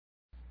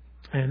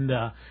And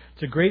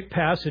it's a great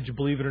passage,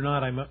 believe it or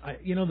not.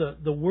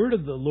 The word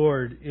of the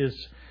Lord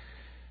it's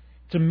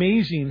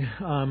amazing.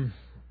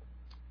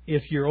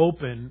 If you're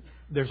open,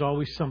 there's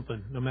always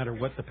something, no matter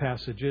what the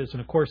passage is.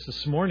 And of course,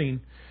 this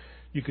morning,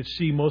 you could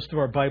see most of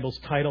our Bible's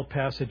title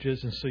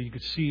passages. And so you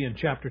could see in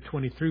chapter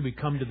 23, we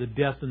come to the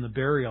death and the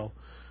burial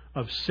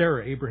of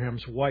Sarah,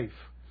 Abraham's wife.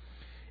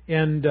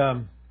 And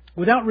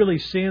without really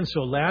saying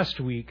so, last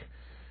week,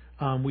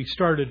 we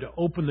started to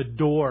open the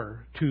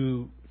door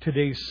to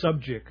today's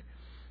subject.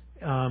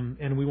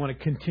 And we want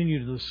to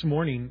continue this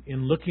morning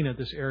in looking at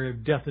this area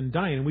of death and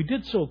dying. And we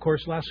did so, of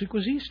course, last week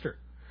was Easter.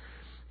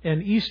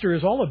 And Easter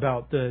is all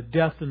about the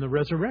death and the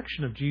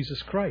resurrection of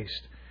Jesus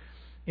Christ.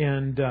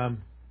 And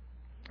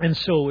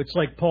so it's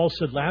like Paul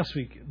said last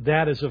week,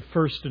 that is of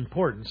first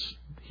importance.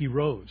 He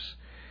rose.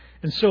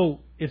 And so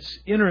it's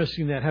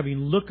interesting that having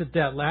looked at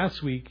that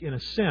last week, in a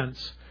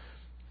sense,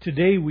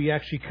 today we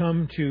actually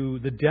come to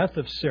the death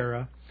of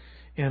Sarah.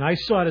 And I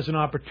saw it as an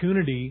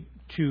opportunity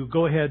to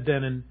go ahead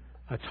then and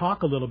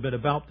talk a little bit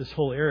about this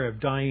whole area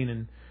of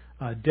dying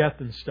and death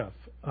and stuff.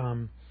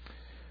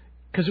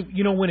 Because,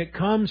 when it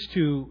comes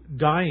to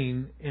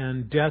dying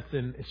and death,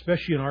 and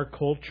especially in our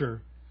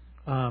culture,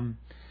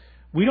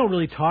 we don't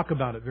really talk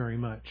about it very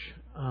much.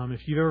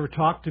 If you've ever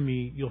talked to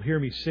me, you'll hear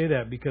me say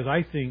that, because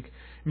I think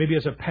maybe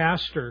as a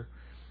pastor,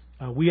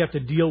 we have to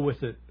deal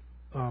with it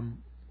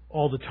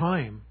all the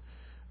time.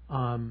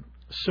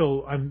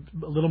 So I'm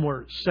a little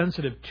more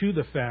sensitive to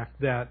the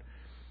fact that,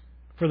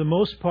 for the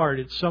most part,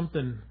 it's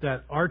something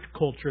that our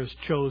culture has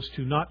chose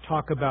to not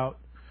talk about,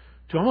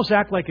 to almost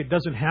act like it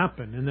doesn't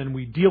happen, and then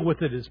we deal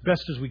with it as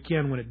best as we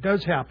can when it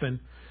does happen,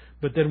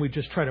 but then we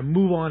just try to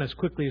move on as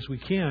quickly as we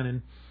can.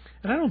 And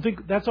I don't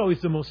think that's always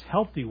the most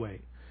healthy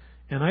way.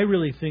 And I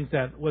really think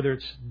that whether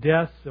it's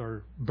death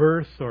or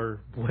birth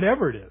or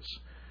whatever it is,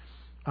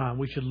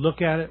 we should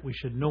look at it, we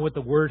should know what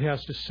the Word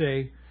has to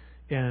say,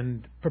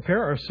 and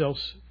prepare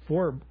ourselves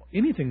for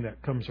anything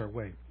that comes our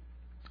way.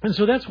 And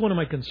so that's one of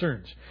my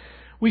concerns.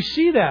 We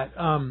see that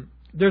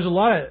there's a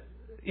lot of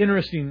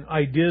interesting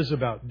ideas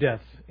about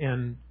death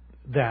and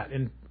that.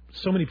 And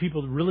so many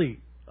people really,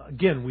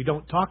 again, we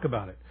don't talk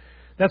about it.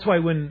 That's why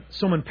when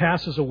someone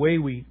passes away,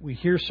 we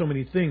hear so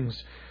many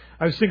things.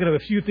 I was thinking of a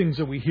few things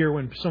that we hear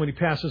when somebody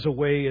passes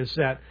away, is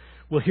that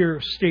we'll hear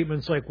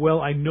statements like,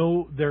 well, I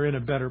know they're in a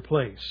better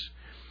place.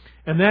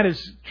 And that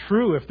is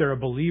true if they're a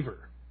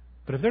believer.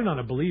 But if they're not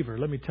a believer,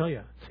 let me tell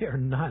you, they are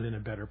not in a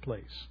better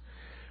place.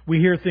 We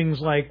hear things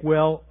like,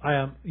 well,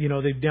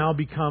 they've now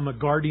become a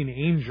guardian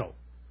angel,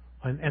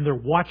 and they're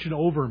watching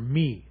over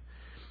me.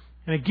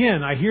 And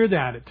again, I hear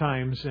that at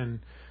times, and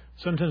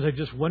sometimes I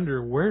just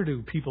wonder, where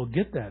do people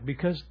get that?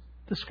 Because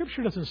the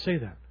Scripture doesn't say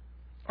that.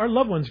 Our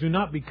loved ones do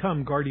not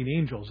become guardian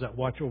angels that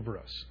watch over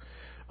us.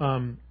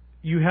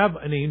 You have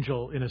an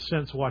angel, in a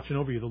sense, watching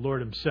over you, the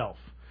Lord Himself.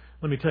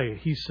 Let me tell you,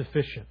 He's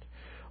sufficient.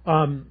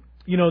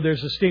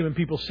 There's a statement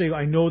people say,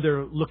 I know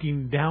they're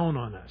looking down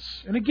on us.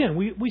 And again,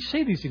 we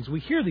say these things, we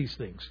hear these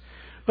things.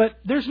 But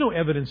there's no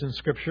evidence in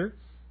Scripture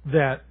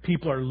that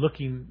people are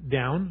looking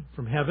down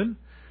from heaven,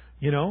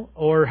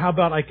 or how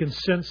about I can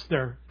sense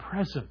their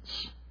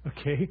presence,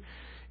 okay?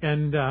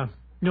 And,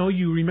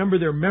 you remember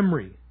their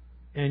memory,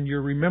 and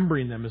you're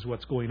remembering them is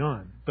what's going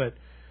on. But,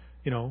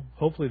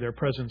 hopefully their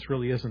presence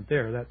really isn't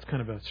there. That's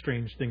kind of a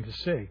strange thing to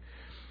say.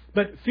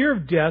 But fear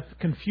of death,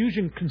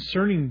 confusion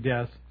concerning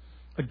death,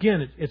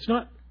 again,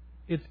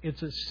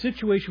 it's a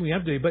situation we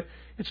have today, but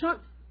it's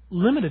not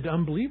limited to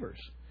unbelievers.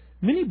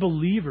 Many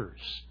believers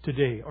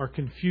today are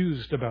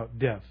confused about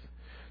death.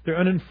 They're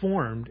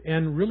uninformed,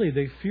 and really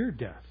they fear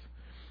death.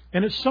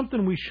 And it's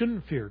something we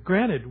shouldn't fear.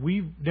 Granted,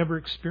 we've never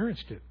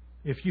experienced it.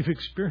 If you've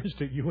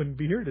experienced it, you wouldn't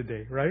be here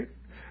today, right?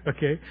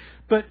 Okay.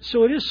 But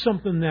so it is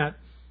something that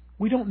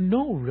we don't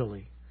know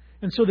really.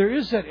 And so there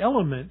is that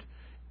element.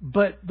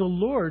 But the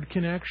Lord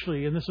can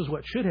actually, and this is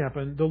what should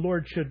happen, the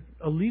Lord should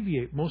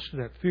alleviate most of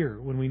that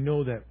fear when we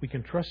know that we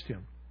can trust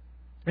Him.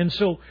 And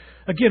so,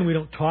 again, we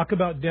don't talk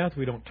about death.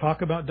 We don't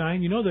talk about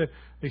dying.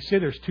 They say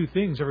there's two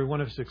things every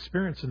one of us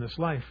experience in this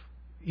life.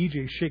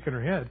 EJ's shaking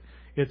her head.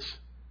 It's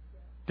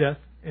death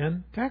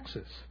and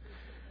taxes.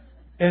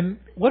 And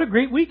what a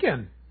great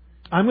weekend.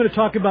 I'm going to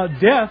talk about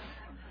death,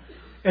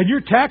 and your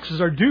taxes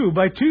are due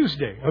by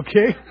Tuesday,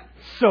 okay?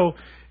 So,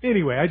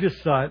 anyway, I just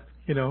thought,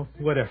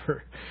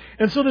 whatever.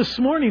 And so this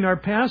morning, our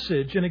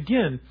passage, and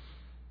again,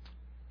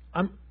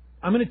 I'm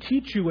going to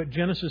teach you what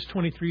Genesis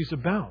 23 is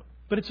about.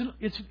 But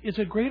it's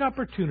a great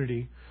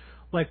opportunity,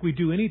 like we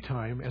do any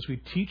time, as we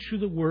teach you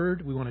the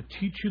Word, we want to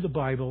teach you the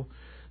Bible.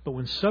 But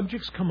when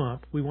subjects come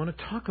up, we want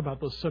to talk about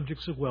those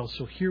subjects as well.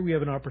 So here we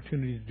have an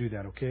opportunity to do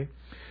that, okay?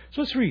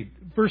 So let's read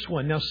verse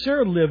 1. Now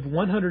Sarah lived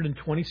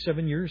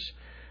 127 years.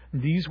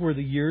 These were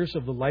the years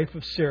of the life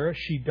of Sarah.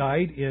 She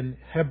died in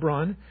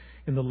Hebron,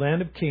 in the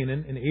land of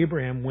Canaan, and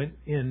Abraham went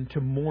in to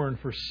mourn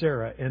for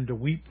Sarah and to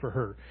weep for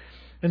her.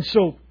 And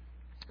so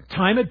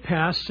time had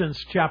passed since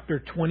chapter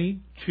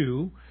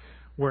 22,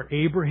 where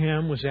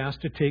Abraham was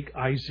asked to take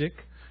Isaac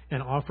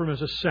and offer him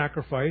as a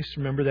sacrifice.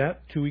 Remember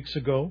that 2 weeks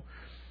ago?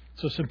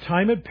 So some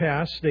time had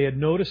passed. They had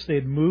noticed they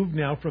had moved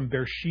now from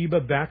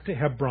Beersheba back to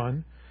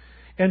Hebron.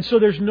 And so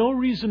there's no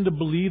reason to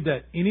believe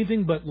that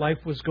anything but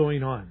life was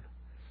going on.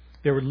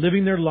 They were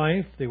living their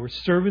life. They were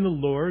serving the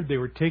Lord. They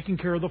were taking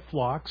care of the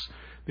flocks.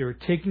 They were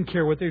taking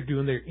care of what they're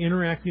doing. They're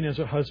interacting as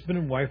a husband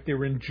and wife. They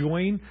were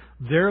enjoying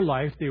their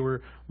life. They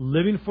were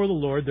living for the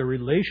Lord, their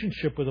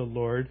relationship with the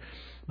Lord.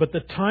 But the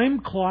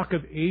time clock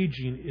of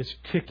aging is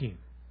ticking.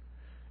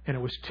 And it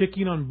was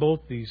ticking on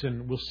both these.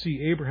 And we'll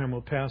see Abraham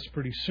will pass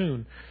pretty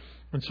soon.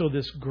 And so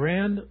this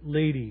grand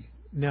lady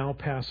now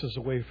passes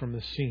away from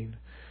the scene.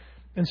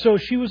 And so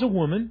she was a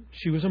woman.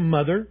 She was a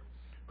mother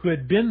who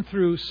had been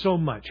through so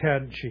much,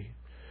 hadn't she?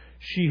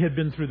 She had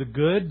been through the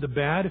good, the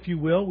bad, if you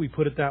will. We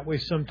put it that way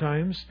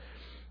sometimes.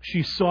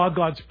 She saw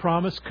God's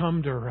promise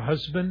come to her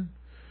husband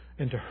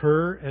and to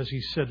her as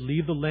he said,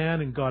 leave the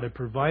land, and God had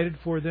provided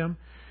for them.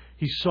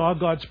 He saw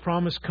God's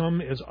promise come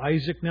as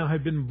Isaac now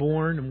had been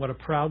born, and what a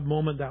proud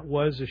moment that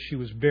was as she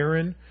was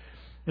barren.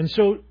 And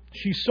so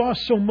she saw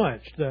so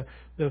much.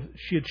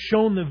 She had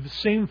shown the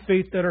same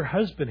faith that her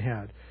husband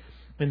had.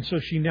 And so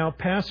she now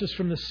passes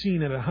from the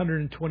scene at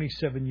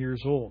 127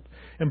 years old.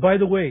 And by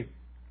the way,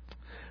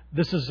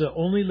 this is the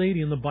only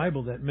lady in the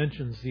Bible that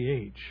mentions the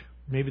age.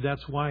 Maybe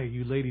that's why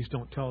you ladies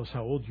don't tell us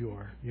how old you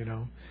are, you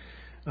know.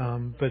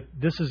 But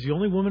this is the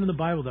only woman in the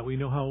Bible that we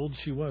know how old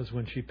she was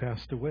when she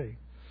passed away.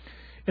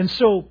 And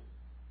so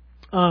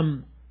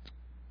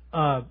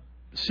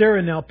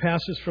Sarah now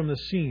passes from the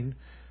scene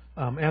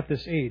at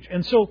this age.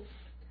 And so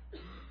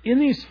in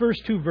these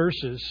first two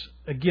verses,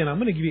 again, I'm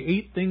going to give you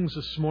 8 things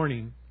this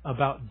morning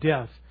about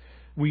death.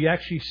 We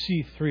actually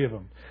see 3 of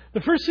them.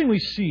 The first thing we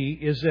see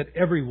is that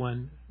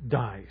everyone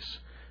dies.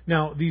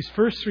 Now, these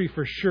first 3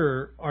 for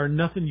sure are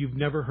nothing you've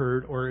never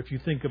heard, or if you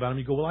think about them,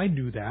 you go, well, I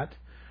knew that.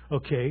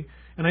 Okay.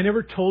 And I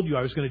never told you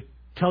I was going to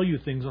tell you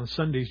things on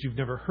Sundays you've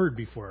never heard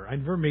before. I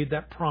never made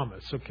that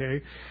promise,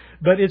 okay?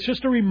 But it's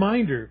just a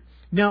reminder.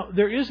 Now,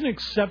 there is an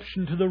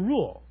exception to the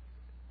rule.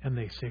 And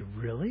they say,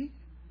 really?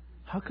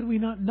 How could we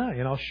not die?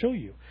 And I'll show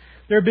you.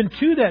 There have been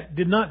 2 that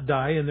did not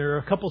die, and there are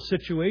a couple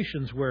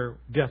situations where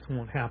death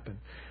won't happen.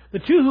 The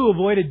 2 who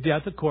avoided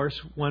death, of course,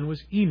 one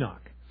was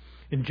Enoch.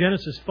 In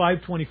Genesis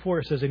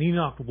 5:24, it says, and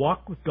Enoch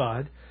walked with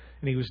God,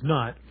 and he was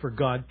not, for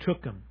God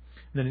took him.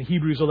 And then in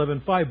Hebrews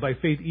 11:5, by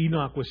faith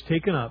Enoch was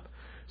taken up,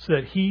 so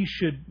that he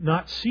should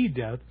not see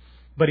death,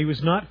 but he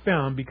was not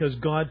found, because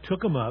God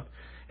took him up,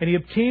 and he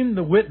obtained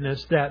the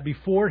witness that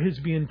before his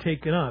being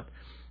taken up,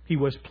 he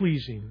was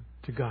pleasing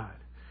to God.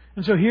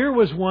 And so here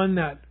was one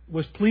that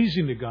was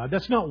pleasing to God.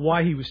 That's not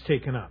why he was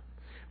taken up.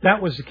 If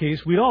that was the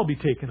case, we'd all be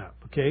taken up,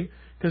 okay?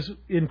 Because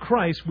in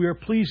Christ, we are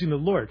pleasing the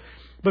Lord.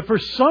 But for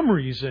some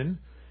reason,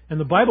 and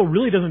the Bible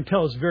really doesn't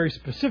tell us very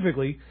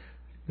specifically,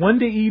 one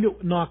day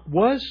Enoch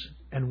was,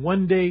 and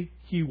one day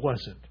he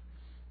wasn't.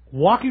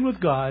 Walking with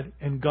God,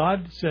 and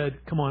God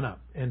said, come on up,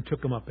 and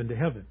took him up into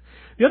heaven.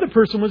 The other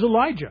person was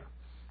Elijah.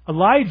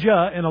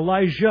 Elijah and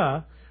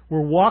Elijah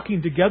were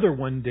walking together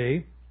one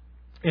day,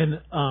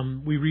 and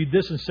we read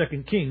this in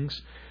 2 Kings.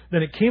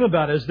 Then it came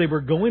about as they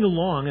were going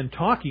along and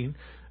talking,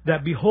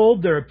 that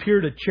behold, there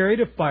appeared a chariot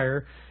of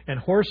fire and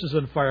horses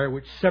on fire,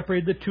 which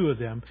separated the 2 of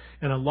them,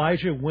 and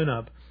Elijah went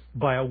up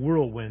by a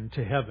whirlwind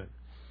to heaven.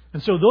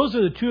 And so those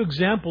are the 2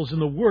 examples in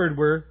the Word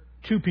where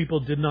 2 people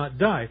did not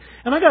die.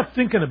 And I got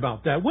thinking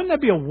about that. Wouldn't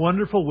that be a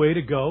wonderful way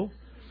to go?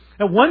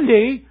 And one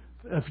day,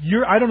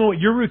 I don't know what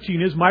your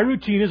routine is. My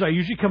routine is I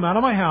usually come out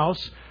of my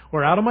house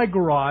or out of my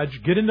garage,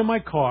 get into my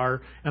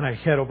car, and I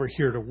head over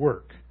here to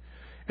work.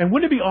 And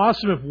wouldn't it be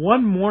awesome if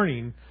one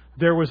morning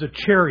there was a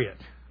chariot?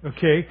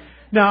 Okay?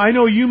 Now, I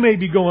know you may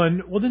be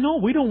going, well, then no,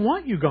 we don't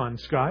want you gone,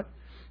 Scott.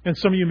 And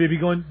some of you may be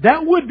going,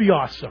 that would be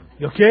awesome.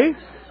 Okay?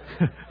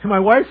 My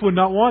wife would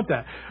not want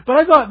that. But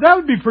I thought that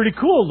would be pretty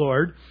cool,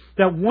 Lord,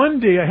 that one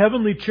day a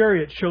heavenly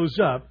chariot shows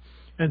up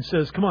and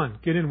says, come on,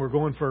 get in, we're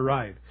going for a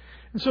ride.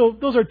 And so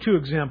those are 2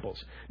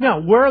 examples.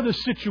 Now, where are the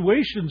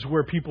situations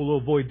where people will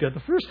avoid death? The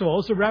first of all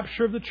is the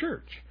rapture of the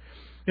church.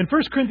 In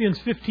 1 Corinthians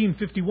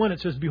 15:51, it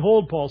says,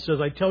 behold, Paul says,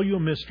 I tell you a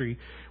mystery.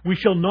 We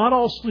shall not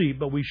all sleep,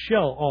 but we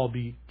shall all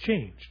be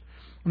changed.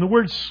 And the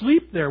word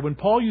sleep there, when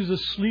Paul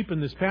uses sleep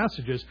in these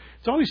passages,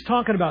 it's always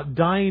talking about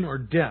dying or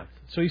death.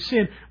 So he's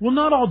saying, we'll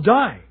not all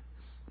die,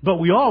 but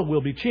we all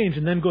will be changed.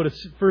 And then go to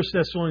 1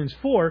 Thessalonians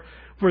 4,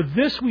 for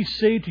this we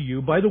say to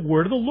you by the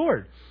word of the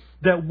Lord,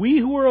 that we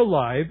who are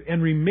alive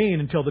and remain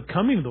until the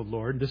coming of the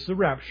Lord, this is the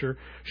rapture,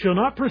 shall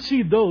not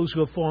precede those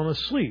who have fallen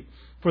asleep.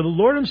 For the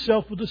Lord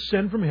himself will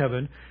descend from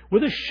heaven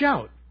with a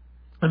shout,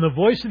 and the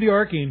voice of the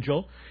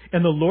archangel,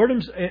 and the Lord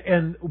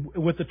and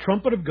with the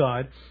trumpet of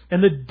God,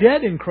 and the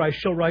dead in Christ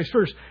shall rise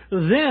first.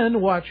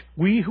 Then, watch,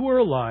 we who are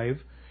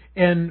alive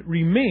and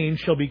remain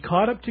shall be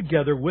caught up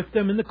together with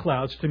them in the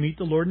clouds to meet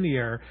the Lord in the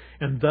air,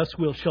 and thus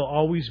we shall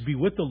always be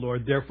with the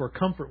Lord. Therefore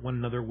comfort one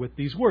another with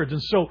these words.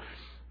 And so,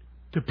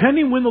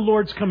 depending when the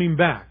Lord's coming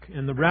back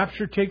and the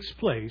rapture takes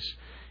place,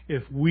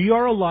 if we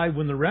are alive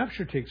when the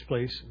rapture takes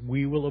place,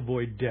 we will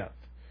avoid death.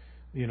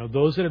 You know,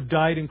 those that have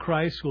died in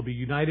Christ will be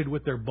united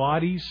with their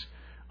bodies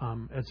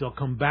as they'll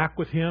come back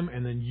with Him,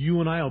 and then you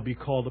and I will be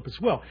called up as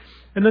well.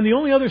 And then the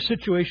only other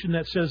situation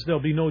that says there'll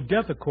be no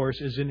death, of course,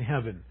 is in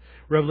heaven.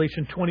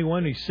 Revelation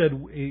 21, He said,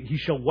 He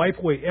shall wipe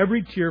away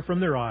every tear from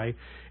their eye,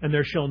 and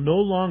there shall no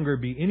longer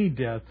be any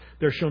death.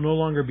 There shall no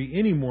longer be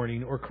any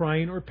mourning or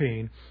crying or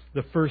pain.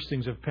 The first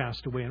things have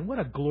passed away. And what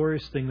a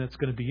glorious thing that's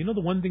going to be. You know,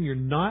 the one thing you're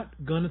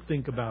not going to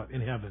think about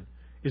in heaven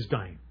is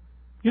dying.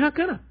 You're not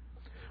going to.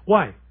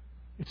 Why?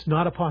 It's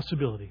not a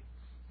possibility.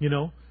 You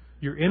know,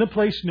 you're in a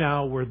place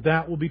now where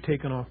that will be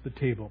taken off the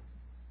table.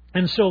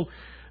 And so,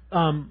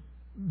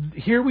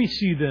 here we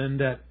see then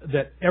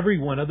that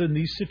everyone, other than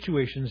these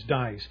situations,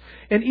 dies.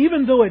 And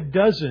even though it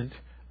doesn't,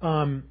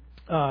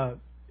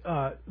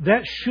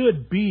 that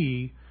should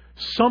be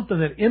something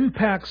that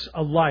impacts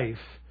a life,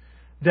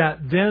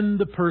 that then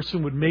the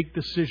person would make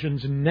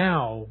decisions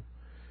now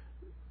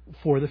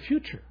for the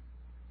future.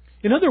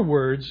 In other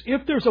words,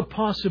 if there's a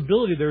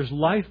possibility there's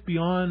life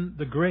beyond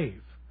the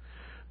grave,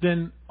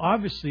 then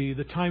obviously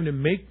the time to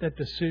make that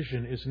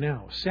decision is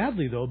now.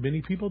 Sadly, though,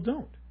 many people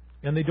don't.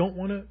 And they don't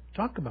want to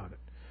talk about it.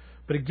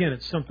 But again,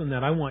 it's something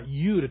that I want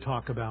you to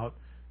talk about,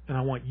 and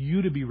I want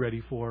you to be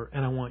ready for,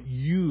 and I want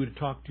you to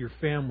talk to your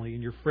family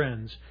and your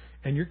friends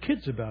and your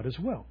kids about as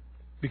well,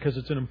 because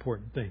it's an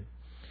important thing.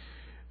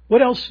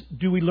 What else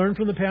do we learn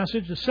from the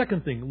passage? The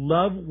second thing,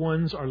 loved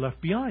ones are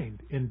left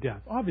behind in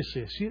death.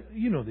 Obviously,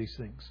 you know these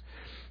things.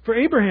 For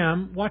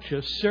Abraham, watch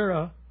this,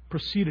 Sarah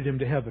preceded him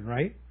to heaven,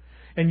 right?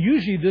 And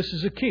usually this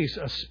is a case.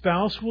 A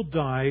spouse will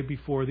die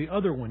before the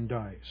other one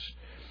dies.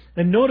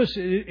 And notice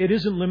it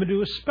isn't limited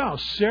to a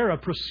spouse. Sarah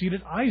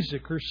preceded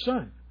Isaac, her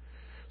son.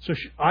 So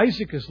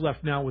Isaac is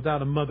left now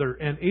without a mother,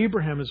 and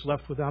Abraham is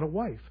left without a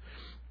wife.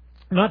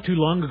 Not too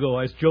long ago,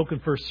 I was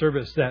joking first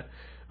service that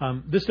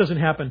this doesn't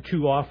happen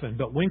too often,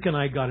 but Wink and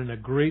I got in a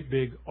great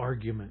big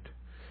argument.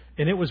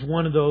 And it was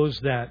one of those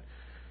that,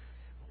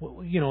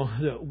 you know,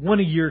 the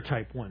one-a-year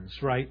type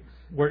ones, right?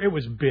 Where it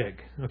was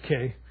big,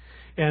 okay?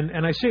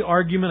 And I say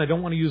argument, I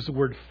don't want to use the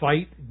word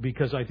fight,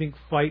 because I think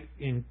fight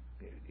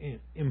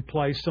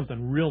implies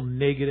something real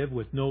negative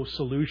with no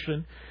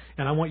solution.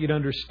 And I want you to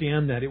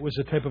understand that it was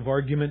a type of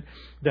argument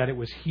that it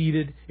was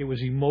heated, it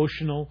was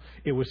emotional,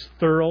 it was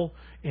thorough,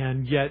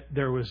 and yet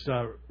there was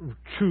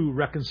true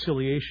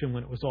reconciliation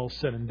when it was all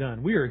said and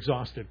done. We were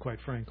exhausted,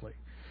 quite frankly.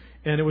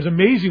 And it was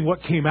amazing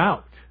what came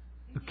out.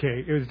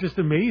 Okay, it was just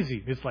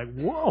amazing. It's like,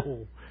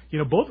 whoa, you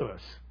know, both of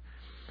us.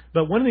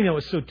 But one thing that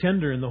was so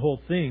tender in the whole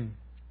thing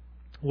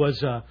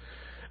was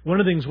one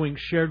of the things Wink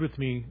shared with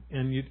me,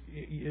 and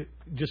you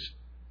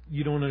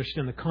don't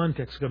understand the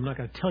context, because I'm not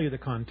going to tell you the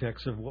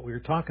context of what we were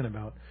talking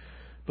about.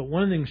 But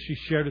one of the things she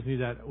shared with me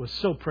that was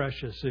so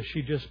precious is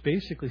she just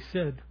basically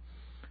said,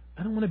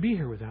 I don't want to be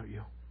here without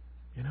you,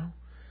 you know?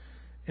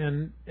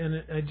 And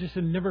I just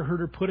had never heard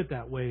her put it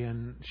that way.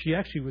 And she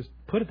actually was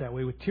put it that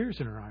way with tears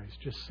in her eyes,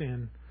 just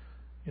saying,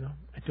 you know,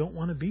 I don't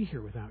want to be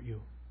here without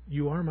you.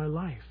 You are my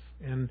life.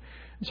 And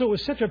so it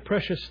was such a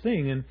precious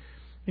thing. And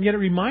yet it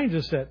reminds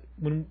us that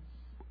when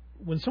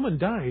someone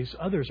dies,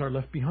 others are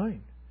left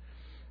behind.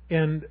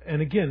 And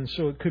again,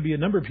 so it could be a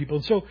number of people.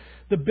 And so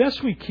the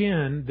best we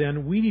can,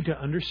 then, we need to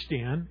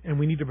understand and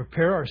we need to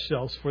prepare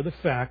ourselves for the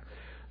fact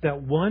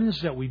that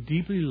ones that we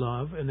deeply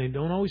love, and they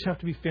don't always have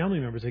to be family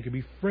members, they could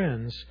be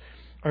friends,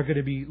 are going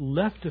to be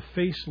left to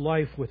face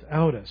life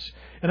without us.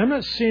 And I'm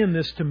not saying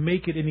this to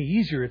make it any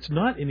easier. It's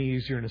not any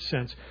easier in a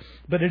sense.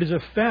 But it is a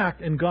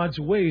fact in God's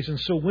ways. And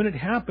so when it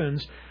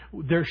happens,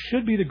 there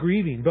should be the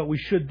grieving. But we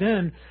should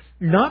then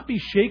not be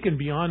shaken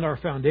beyond our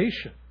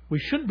foundation. We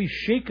shouldn't be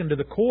shaken to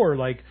the core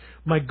like,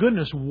 my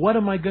goodness, what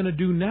am I going to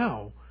do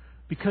now?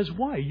 Because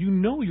why? You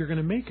know you're going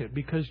to make it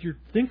because you're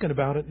thinking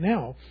about it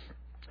now.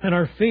 And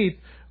our faith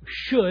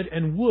should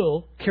and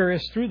will carry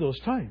us through those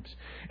times.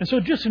 And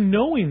so just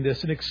knowing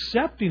this and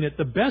accepting it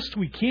the best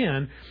we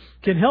can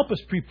help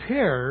us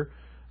prepare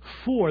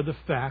for the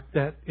fact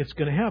that it's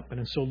going to happen.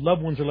 And so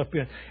loved ones are left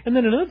behind. And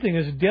then another thing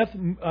is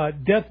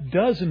death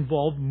does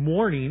involve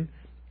mourning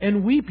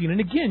and weeping.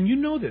 And again, you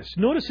know this.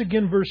 Notice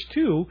again verse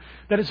 2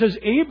 that it says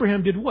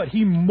Abraham did what?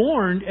 He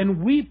mourned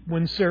and wept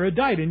when Sarah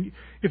died. And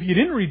if you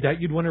didn't read that,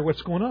 you'd wonder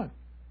what's going on.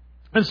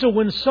 And so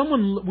when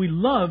someone we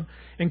love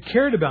and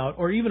cared about,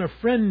 or even a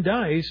friend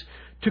dies,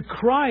 to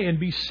cry and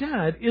be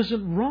sad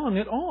isn't wrong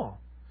at all.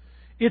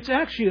 It's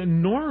actually a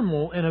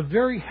normal and a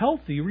very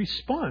healthy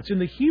response. In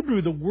the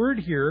Hebrew, the word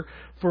here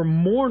for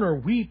mourn or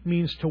weep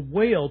means to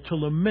wail, to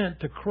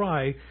lament, to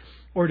cry,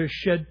 or to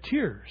shed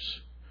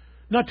tears.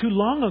 Not too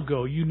long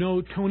ago, you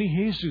know, Tony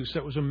Jesus,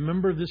 that was a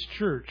member of this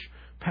church,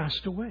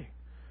 passed away.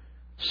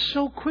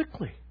 So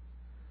quickly.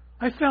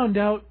 I found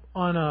out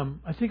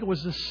on, I think it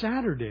was the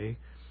Saturday,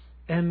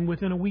 and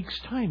within a week's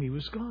time, he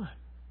was gone.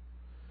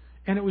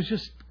 And it was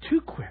just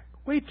too quick,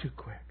 way too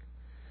quick.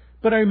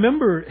 But I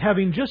remember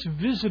having just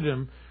visited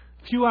him.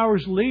 A few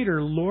hours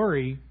later,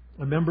 Lori,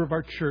 a member of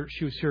our church,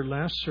 she was here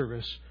last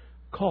service,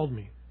 called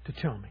me to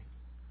tell me.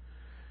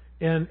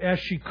 And as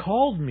she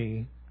called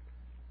me,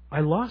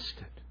 I lost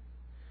it.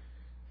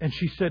 And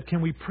she said,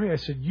 can we pray? I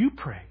said, you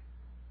pray.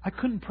 I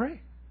couldn't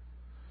pray.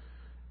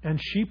 And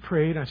she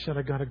prayed. I said,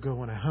 I got to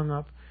go. And I hung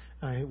up.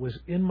 I was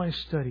in my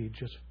study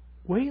just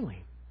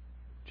wailing,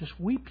 just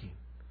weeping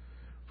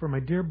for my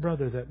dear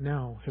brother that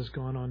now has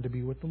gone on to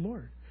be with the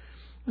Lord.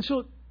 And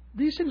so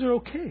these things are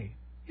okay.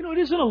 It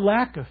isn't a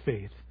lack of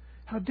faith.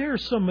 How dare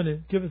someone to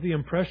give the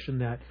impression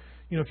that,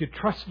 if you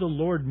trusted the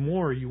Lord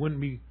more, you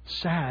wouldn't be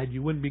sad,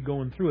 you wouldn't be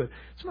going through it.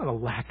 It's not a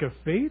lack of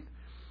faith.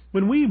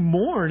 When we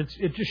mourn,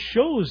 it just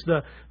shows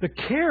the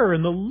care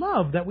and the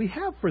love that we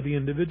have for the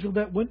individual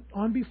that went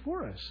on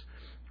before us.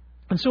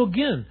 And so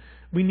again,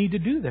 we need to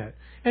do that.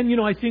 And,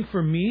 I think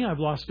for me, I've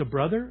lost a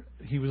brother.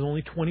 He was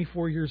only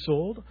 24 years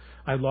old.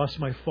 I lost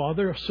my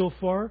father so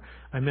far.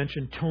 I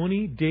mentioned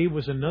Tony. Dave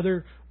was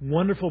another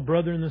wonderful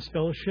brother in this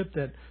fellowship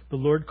that the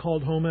Lord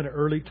called home at an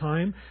early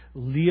time.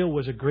 Leah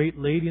was a great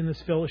lady in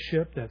this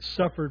fellowship that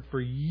suffered for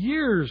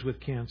years with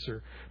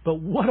cancer. But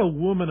what a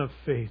woman of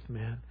faith,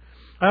 man.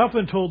 I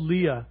often told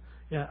Leah,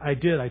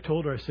 I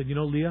told her, I said,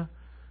 Leah,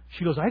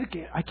 she goes,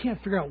 I can't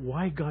figure out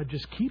why God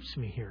just keeps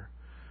me here.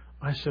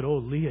 I said, oh,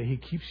 Leah, He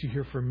keeps you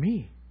here for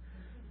me.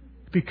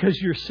 Because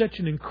you're such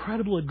an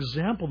incredible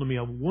example to me,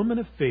 a woman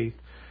of faith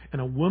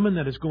and a woman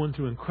that is going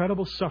through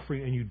incredible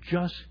suffering, and you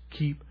just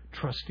keep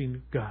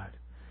trusting God.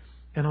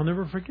 And I'll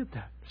never forget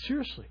that.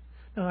 Seriously.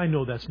 Now, I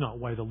know that's not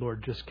why the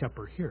Lord just kept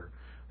her here.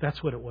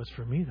 That's what it was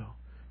for me, though.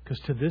 Because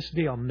to this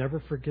day, I'll never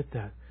forget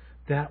that.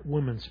 That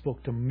woman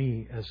spoke to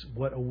me as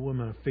what a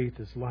woman of faith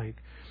is like.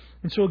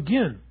 And so,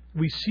 again,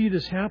 we see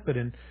this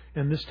happen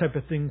and this type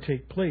of thing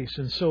take place.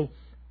 And so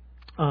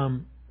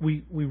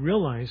we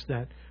realize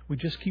that we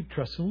just keep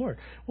trusting the Lord.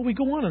 Well, we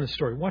go on in the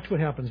story. Watch what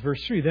happens.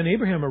 Verse 3. Then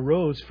Abraham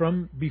arose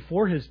from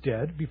before his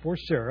dead, before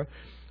Sarah,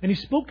 and he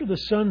spoke to the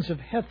sons of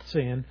Heth,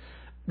 saying,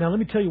 now let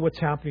me tell you what's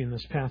happening in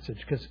this passage,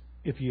 because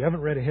if you haven't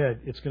read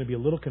ahead, it's going to be a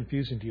little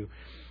confusing to you.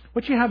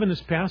 What you have in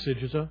this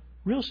passage is a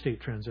real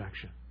estate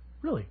transaction.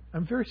 Really.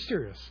 I'm very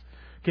serious.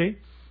 Okay?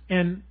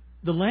 And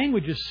the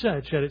language is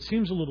such that it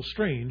seems a little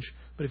strange,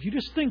 but if you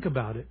just think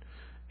about it,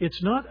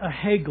 it's not a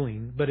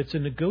haggling, but it's a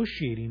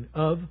negotiating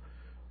of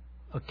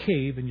a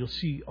cave, and you'll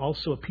see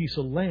also a piece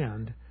of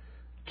land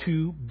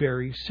to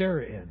bury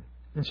Sarah in.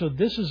 And so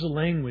this is a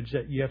language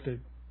that you have to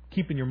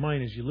keep in your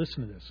mind as you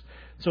listen to this.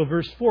 So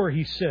verse 4,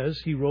 he says,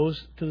 he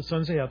rose to the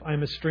sons of Heth, I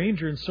am a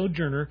stranger and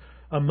sojourner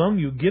among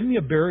you. Give me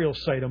a burial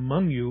site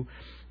among you,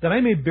 that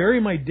I may bury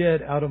my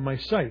dead out of my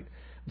sight.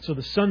 And so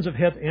the sons of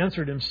Heth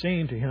answered him,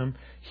 saying to him,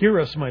 hear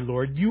us, my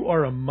lord, you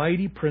are a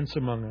mighty prince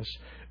among us.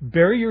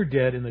 Bury your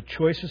dead in the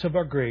choicest of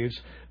our graves.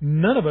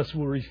 None of us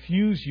will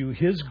refuse you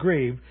his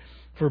grave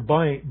for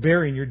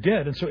burying your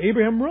dead. And so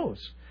Abraham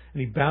rose, and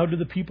he bowed to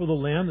the people of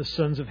the land, the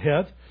sons of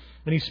Heth,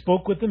 and he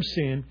spoke with them,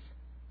 saying,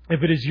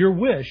 if it is your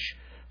wish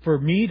for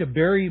me to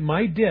bury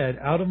my dead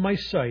out of my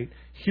sight,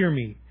 hear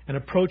me, and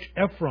approach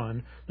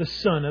Ephron, the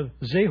son of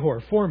Zahor,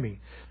 for me,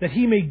 that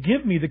he may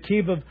give me the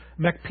cave of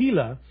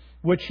Machpelah,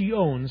 which he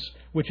owns,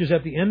 which is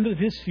at the end of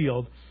his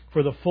field.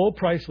 For the full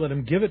price, let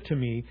him give it to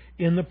me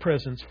in your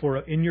presence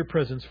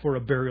for a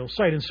burial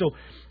site. And so,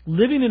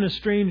 living in a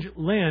strange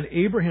land,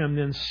 Abraham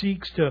then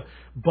seeks to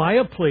buy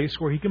a place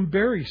where he can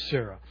bury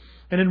Sarah.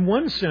 And in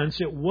one sense,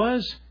 it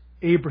was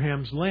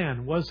Abraham's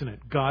land, wasn't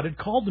it? God had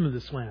called him to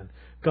this land.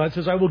 God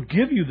says, I will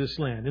give you this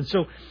land. And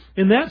so,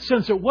 in that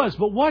sense, it was.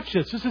 But watch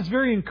this. This is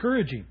very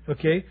encouraging,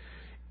 okay?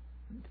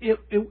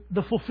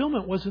 The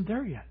fulfillment wasn't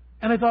there yet.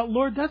 And I thought,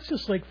 Lord, that's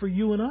just like for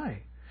you and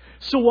I.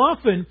 So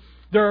often,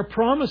 there are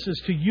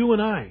promises to you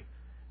and I.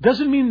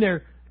 Doesn't mean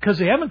because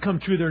they haven't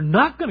come true, they're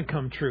not going to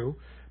come true.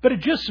 But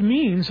it just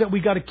means that we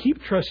got to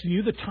keep trusting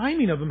you. The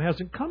timing of them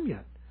hasn't come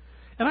yet.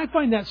 And I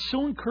find that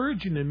so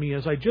encouraging in me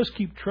as I just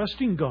keep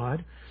trusting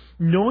God,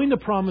 knowing the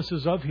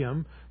promises of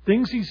Him,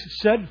 things He's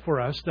said for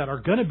us that are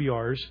going to be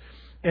ours,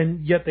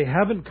 and yet they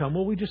haven't come.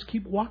 Well, we just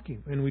keep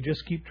walking and we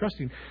just keep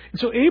trusting.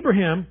 And so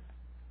Abraham,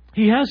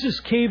 he has this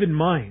cave in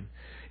mind.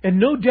 And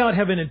no doubt,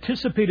 having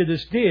anticipated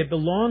this day, it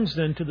belongs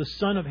then to the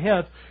son of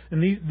Heth,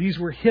 and these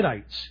were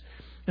Hittites.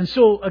 And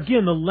so,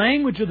 again, the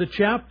language of the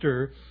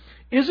chapter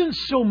isn't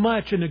so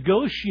much a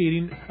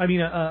negotiating,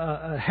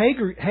 a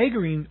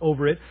haggling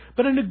over it,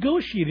 but a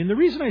negotiating. The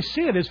reason I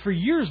say it is for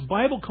years,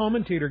 Bible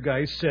commentator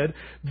guys said,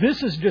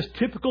 this is just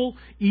typical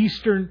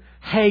Eastern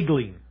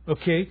haggling,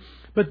 okay?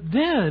 But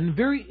then,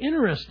 very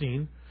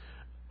interesting,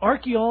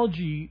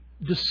 archaeology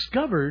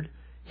discovered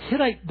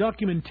Hittite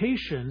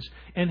documentations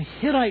and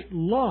Hittite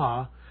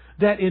law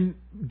that in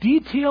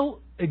detail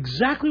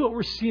exactly what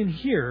we're seeing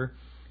here,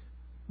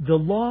 the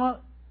law,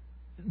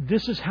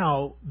 this is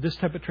how this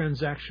type of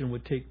transaction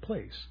would take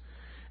place.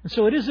 And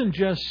so it isn't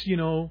just,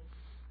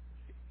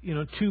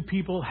 two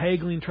people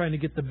haggling trying to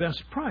get the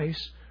best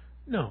price.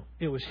 No,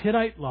 it was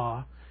Hittite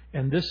law,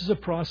 and this is a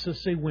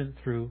process they went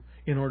through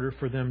in order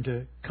for them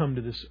to come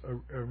to this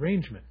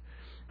arrangement.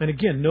 And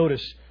again,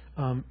 notice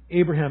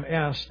Abraham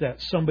asked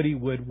that somebody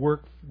would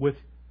work with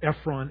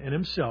Ephron and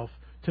himself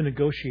to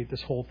negotiate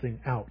this whole thing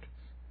out.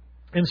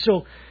 And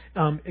so,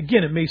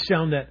 again, it may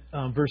sound that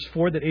verse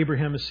 4 that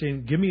Abraham is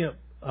saying, give me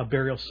a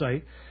burial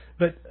site.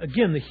 But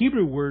again, the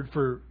Hebrew word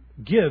for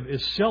Give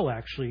is sell,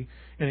 actually.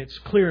 And it's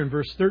clear in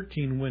verse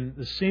 13 when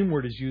the same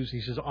word is used,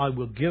 he says, I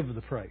will give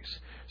the price.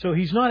 So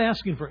he's not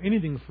asking for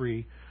anything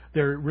free.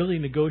 They're really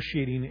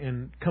negotiating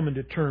and coming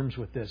to terms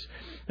with this.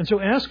 And so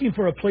asking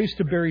for a place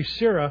to bury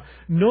Sarah,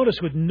 notice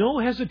with no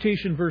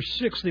hesitation, verse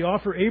 6, they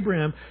offer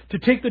Abraham to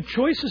take the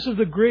choicest of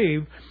the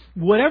grave,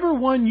 whatever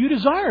one you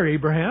desire,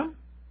 Abraham.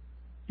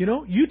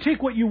 You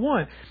take what you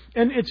want.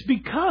 And it's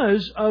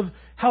because of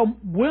how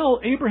well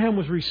Abraham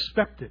was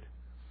respected.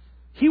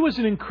 He was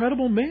an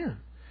incredible man.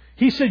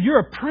 He said, you're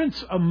a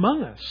prince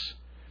among us.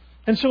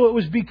 And so it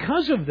was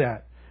because of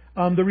that,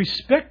 the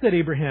respect that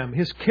Abraham,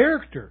 his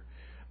character,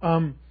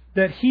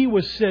 that he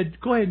was said,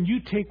 go ahead and you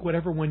take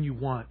whatever one you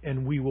want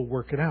and we will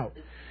work it out.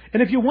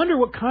 And if you wonder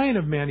what kind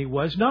of man he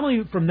was, not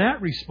only from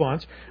that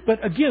response,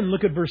 but again,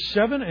 look at verse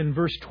 7 and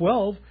verse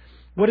 12.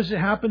 What does it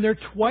happen there?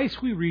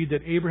 Twice we read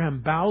that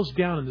Abraham bows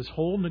down in this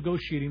whole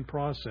negotiating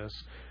process,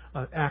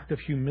 an act of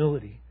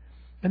humility.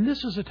 And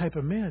this is the type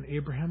of man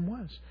Abraham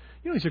was.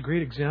 He's a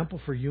great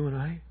example for you and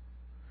I.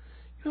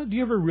 Do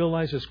you ever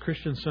realize as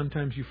Christians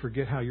sometimes you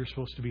forget how you're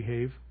supposed to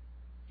behave?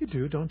 You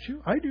do, don't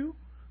you? I do.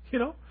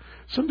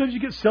 Sometimes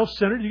you get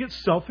self-centered, you get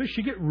selfish,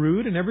 you get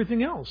rude and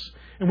everything else.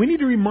 And we need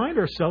to remind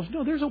ourselves,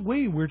 no, there's a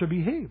way we're to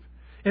behave.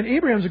 And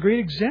Abraham's a great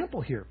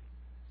example here.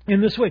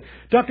 In this way,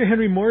 Dr.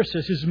 Henry Morris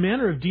says, his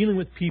manner of dealing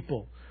with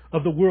people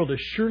of the world is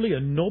surely a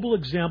noble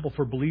example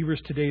for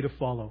believers today to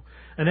follow.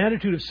 An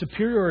attitude of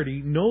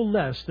superiority, no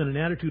less than an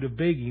attitude of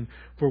begging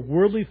for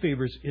worldly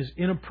favors, is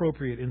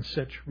inappropriate in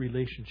such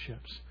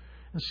relationships.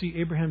 And see,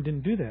 Abraham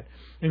didn't do that.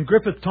 And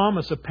Griffith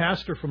Thomas, a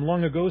pastor from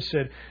long ago,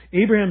 said,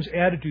 Abraham's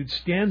attitude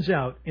stands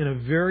out in a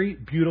very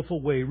beautiful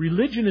way.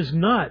 Religion is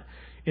not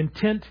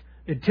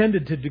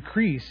intended to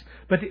decrease,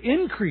 but to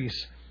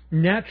increase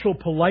natural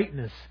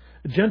politeness,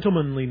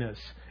 gentlemanliness,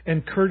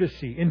 and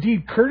courtesy.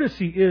 Indeed,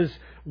 courtesy is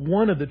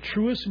one of the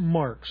truest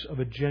marks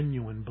of a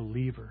genuine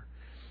believer.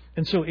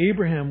 And so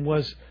Abraham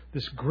was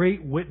this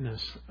great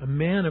witness, a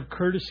man of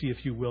courtesy,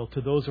 if you will,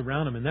 to those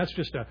around him. And that's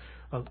just a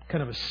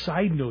kind of a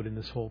side note in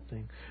this whole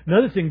thing.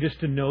 Another thing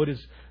just to note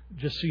is,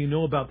 just so you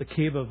know about the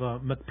cave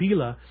of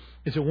Machpelah,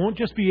 is it won't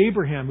just be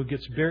Abraham who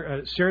gets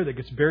Sarah that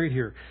gets buried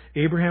here.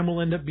 Abraham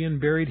will end up being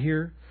buried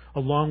here,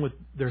 along with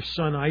their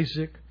son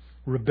Isaac,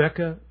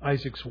 Rebekah,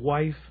 Isaac's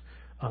wife,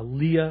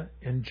 Leah,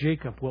 and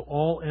Jacob will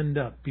all end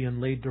up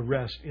being laid to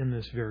rest in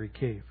this very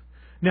cave.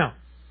 Now,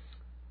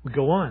 we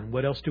go on.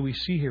 What else do we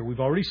see here? We've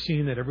already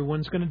seen that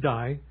everyone's going to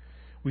die.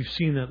 We've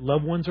seen that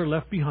loved ones are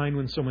left behind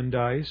when someone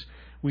dies.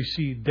 We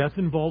see death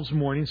involves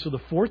mourning. So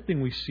the fourth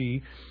thing we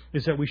see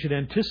is that we should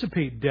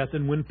anticipate death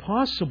and, when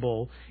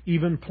possible,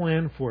 even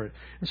plan for it.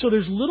 And so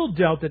there's little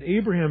doubt that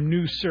Abraham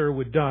knew Sarah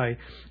would die,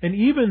 and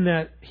even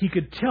that he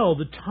could tell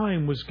the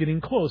time was getting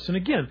close. And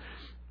again,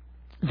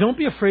 don't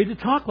be afraid to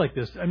talk like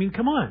this. I mean,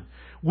 come on.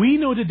 We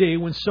know today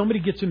when somebody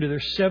gets into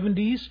their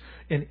 70s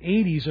and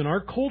 80s in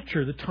our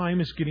culture, the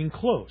time is getting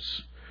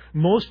close.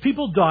 Most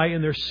people die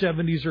in their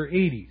 70s or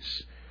 80s.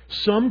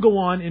 Some go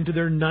on into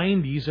their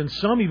 90s, and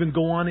some even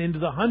go on into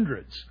the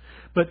hundreds.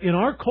 But in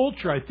our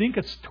culture, I think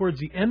it's towards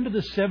the end of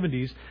the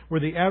 70s where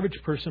the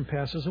average person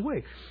passes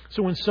away.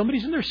 So when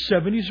somebody's in their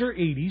 70s or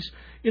 80s,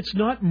 it's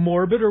not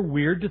morbid or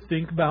weird to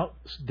think about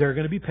they're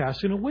going to be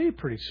passing away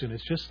pretty soon.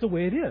 It's just the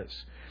way it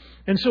is.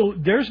 And so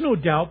there's no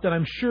doubt that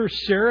I'm sure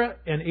Sarah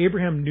and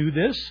Abraham knew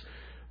this.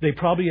 They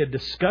probably had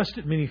discussed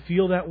it. Many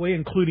feel that way,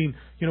 including,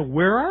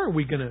 where are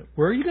you going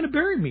to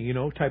bury me,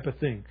 type of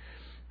thing.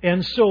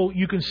 And so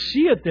you can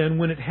see it then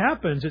when it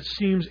happens. It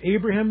seems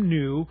Abraham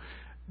knew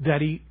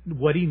that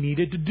what he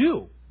needed to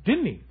do,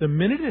 didn't he? The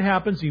minute it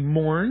happens, he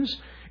mourns,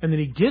 and then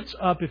he gets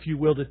up, if you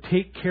will, to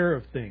take care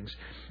of things.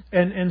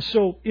 And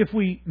so if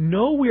we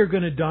know we are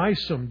going to die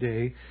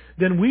someday,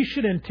 then we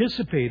should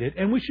anticipate it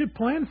and we should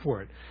plan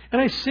for it. And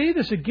I say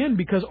this again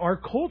because our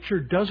culture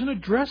doesn't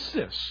address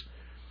this.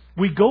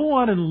 We go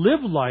on and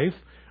live life.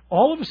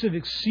 All of us have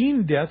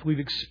seen death. We've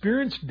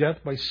experienced death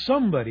by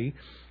somebody,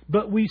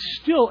 but we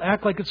still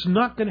act like it's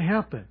not going to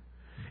happen.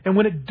 And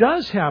when it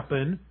does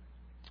happen,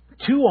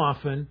 too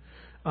often,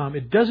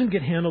 it doesn't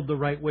get handled the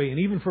right way. And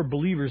even for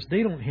believers,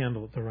 they don't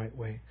handle it the right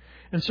way.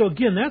 And so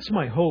again, that's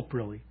my hope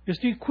really, is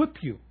to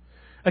equip you.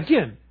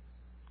 Again,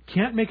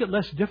 can't make it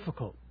less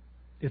difficult.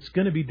 It's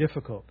going to be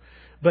difficult.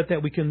 But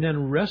that we can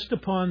then rest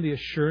upon the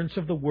assurance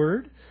of the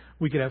Word.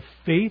 We can have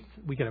faith.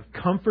 We can have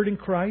comfort in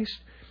Christ.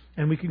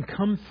 And we can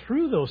come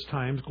through those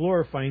times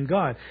glorifying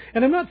God.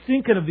 And I'm not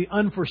thinking of the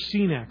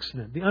unforeseen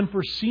accident, the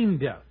unforeseen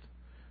death.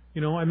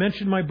 I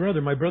mentioned my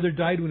brother. My brother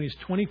died when he was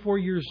 24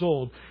 years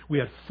old. We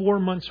had 4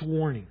 months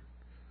warning.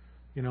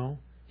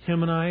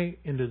 Him and I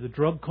into the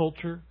drug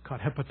culture,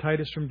 caught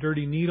hepatitis from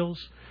dirty needles.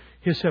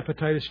 His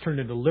hepatitis turned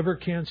into liver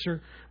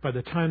cancer. By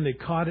the time they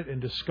caught it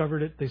and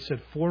discovered it, they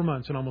said 4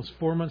 months, and almost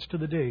 4 months to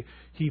the day,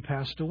 he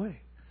passed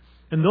away.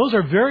 And those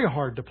are very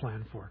hard to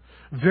plan for,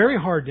 very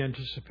hard to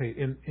anticipate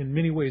in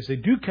many ways. They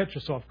do catch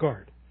us off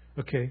guard,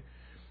 okay?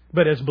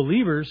 But as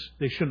believers,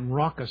 they shouldn't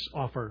rock us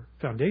off our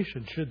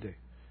foundation, should they?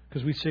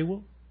 Because we say,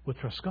 well, we'll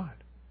trust God.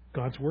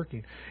 God's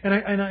working.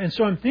 And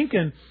so I'm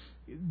thinking,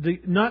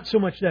 not so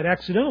much that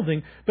accidental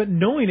thing, but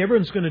knowing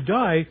everyone's going to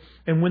die,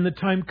 and when the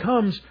time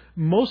comes,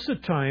 most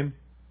of the time,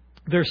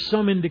 there's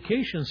some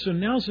indication. So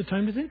now's the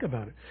time to think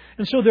about it.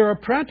 And so there are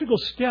practical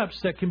steps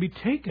that can be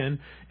taken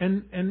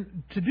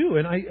and to do.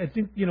 And I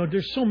think,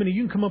 there's so many.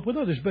 You can come up with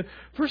others. But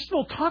first of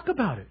all, talk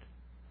about it.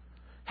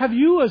 Have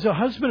you, as a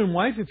husband and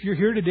wife, if you're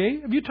here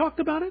today, have you talked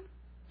about it?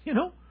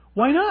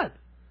 Why not?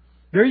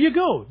 There you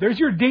go. There's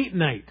your date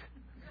night.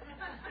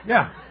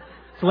 Yeah.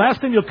 It's the last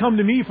time you'll come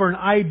to me for an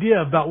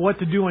idea about what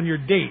to do on your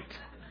date.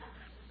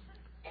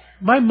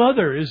 My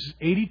mother is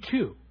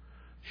 82.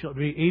 She'll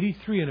be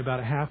 83 in about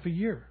a half a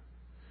year.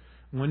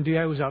 One day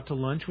I was out to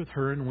lunch with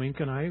her, and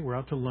Wink and I were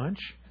out to lunch,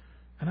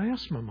 and I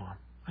asked my mom.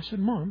 I said,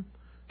 Mom,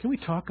 can we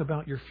talk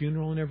about your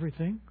funeral and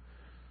everything?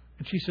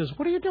 And she says,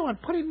 what are you doing,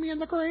 putting me in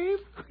the grave?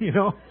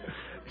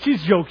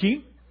 She's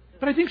joking,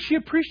 but I think she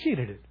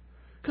appreciated it.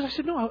 Because I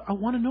said, no, I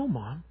want to know,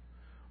 Mom.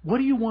 What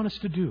do you want us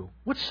to do?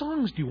 What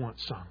songs do you want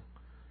sung?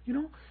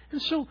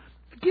 And so,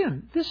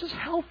 again, this is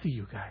healthy,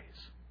 you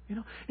guys.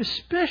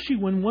 Especially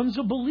when one's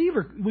a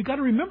believer. We got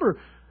to remember,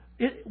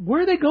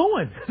 where are they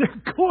going?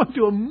 They're going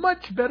to a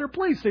much better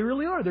place. They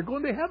really are. They're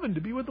going to heaven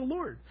to be with the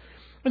Lord.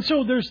 And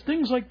so there's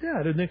things like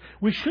that. And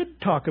we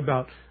should talk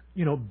about,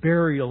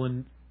 burial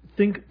and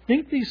think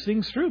these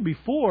things through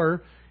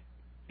before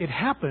it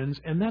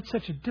happens. And that's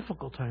such a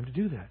difficult time to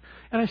do that.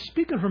 And I'm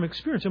speaking from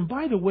experience. And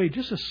by the way,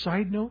 just a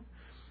side note,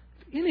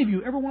 if any of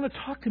you ever want to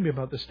talk to me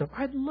about this stuff,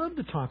 I'd love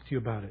to talk to you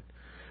about it.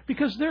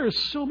 Because there is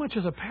so much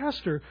as a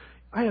pastor.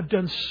 I have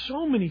done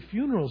so many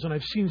funerals and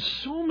I've seen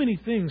so many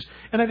things,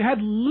 and I've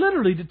had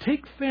literally to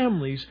take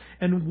families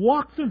and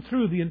walk them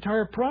through the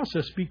entire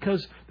process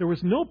because there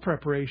was no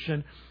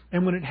preparation,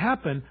 and when it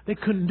happened, they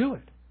couldn't do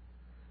it.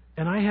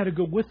 And I had to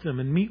go with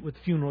them and meet with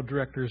funeral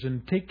directors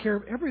and take care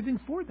of everything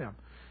for them.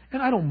 And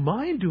I don't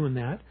mind doing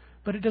that,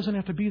 but it doesn't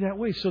have to be that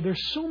way. So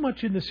there's so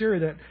much in this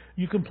area that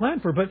you can plan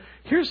for. But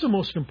here's the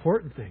most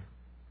important thing.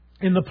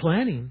 In the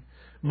planning,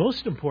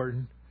 most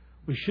important,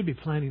 we should be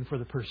planning for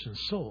the person's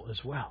soul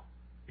as well.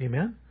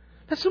 Amen?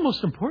 That's the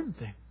most important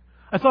thing.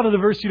 I thought of the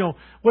verse,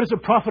 what does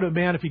it profit a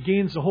man if he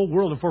gains the whole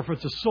world and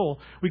forfeits his soul?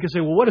 We could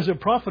say, well, what does it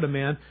profit a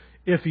man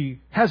if he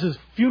has his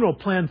funeral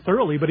planned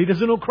thoroughly, but he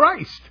doesn't know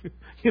Christ?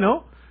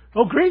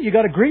 Oh, great, you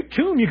got a great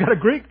tomb, you got a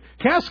great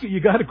casket, you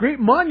got a great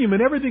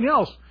monument, everything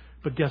else.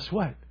 But guess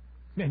what?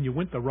 Man, you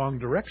went the wrong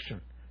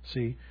direction.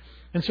 See?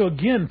 And so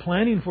again,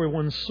 planning for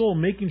one's soul,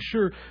 making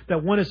sure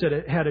that one has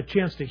had a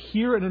chance to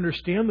hear and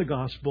understand the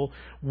gospel,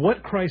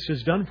 what Christ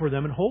has done for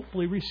them, and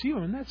hopefully receive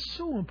them. And that's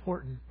so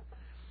important.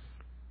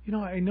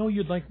 I know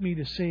you'd like me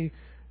to say,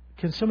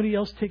 can somebody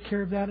else take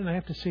care of that? And I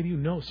have to say to you,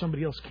 no,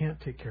 somebody else can't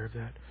take care of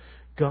that.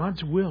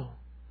 God's will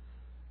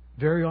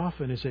very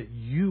often is that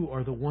you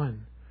are the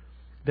one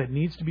that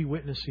needs to be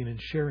witnessing and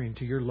sharing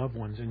to your loved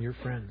ones and your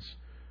friends.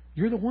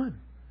 You're the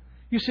one.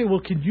 You say, well,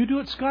 can you do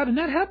it, Scott? And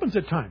that happens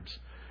at times.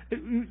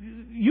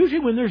 Usually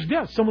when there's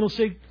death, someone will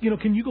say,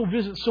 can you go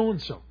visit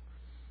so-and-so?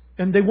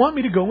 And they want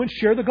me to go and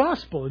share the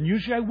gospel. And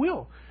usually I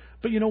will.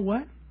 But you know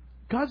what?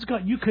 God's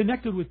got you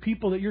connected with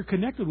people that you're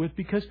connected with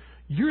because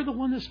you're the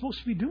one that's supposed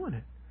to be doing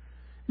it.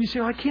 And you say,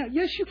 I can't.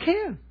 Yes, you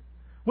can.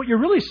 What you're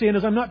really saying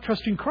is, I'm not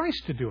trusting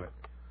Christ to do it.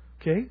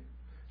 Okay?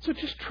 So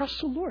just trust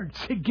the Lord.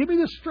 Say, give me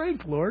the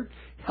strength, Lord.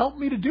 Help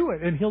me to do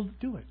it. And He'll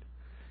do it.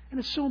 And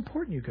it's so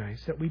important, you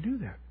guys, that we do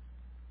that.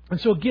 And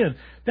so again,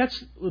 that's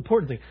the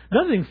important thing.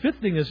 Another thing, fifth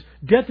thing is,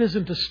 death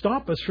isn't to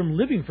stop us from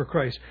living for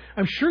Christ.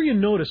 I'm sure you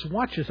notice,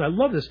 watch this, I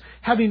love this.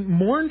 Having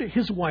mourned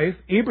his wife,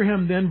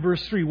 Abraham then,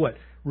 verse 3, what?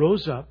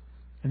 Rose up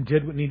and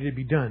did what needed to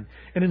be done.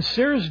 And in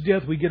Sarah's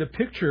death, we get a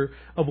picture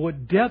of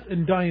what death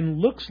and dying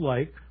looks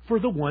like for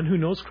the one who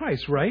knows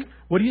Christ, right?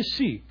 What do you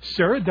see?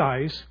 Sarah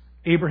dies,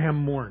 Abraham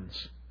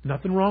mourns.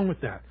 Nothing wrong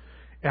with that.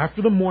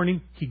 After the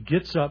mourning, he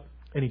gets up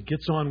and he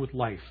gets on with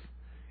life.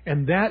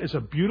 And that is a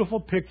beautiful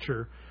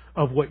picture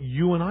of what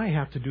you and I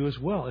have to do as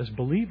well as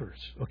believers,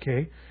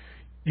 okay?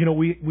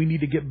 We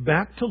need to get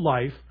back to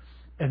life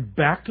and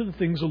back to the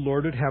things the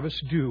Lord would have us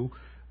do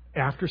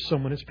after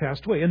someone has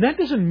passed away. And that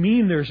doesn't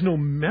mean there's no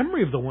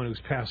memory of the one who's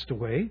passed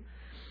away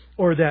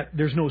or that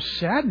there's no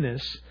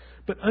sadness,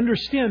 but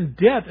understand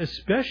death,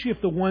 especially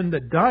if the one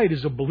that died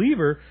is a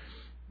believer,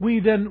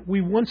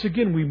 we once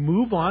again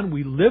move on,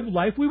 we live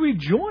life, we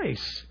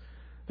rejoice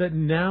that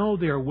now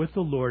they are with the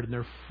Lord and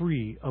they're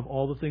free of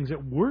all the things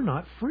that we're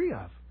not free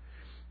of.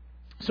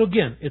 So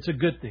again, it's a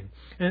good thing.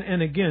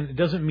 And again, it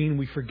doesn't mean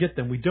we forget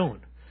them. We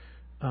don't.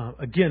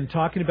 Again,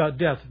 talking about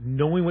death,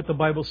 knowing what the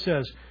Bible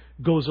says,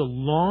 goes a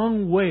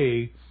long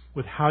way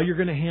with how you're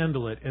going to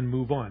handle it and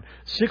move on.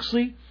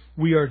 Sixthly,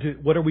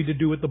 what are we to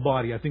do with the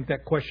body? I think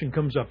that question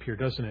comes up here,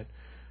 doesn't it?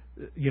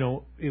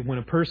 When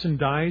a person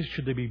dies,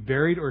 should they be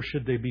buried or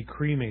should they be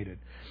cremated?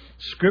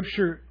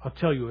 Scripture, I'll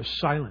tell you, is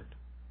silent.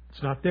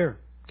 It's not there.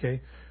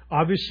 Okay.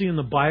 Obviously, in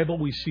the Bible,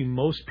 we see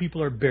most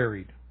people are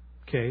buried.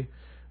 Okay.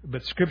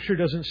 But Scripture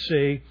doesn't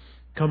say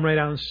come right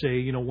out and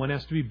say, one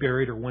has to be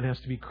buried or one has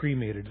to be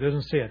cremated. It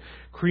doesn't say it.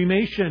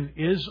 Cremation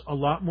is a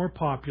lot more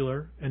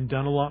popular and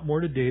done a lot more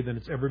today than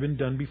it's ever been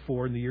done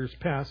before in the years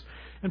past.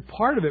 And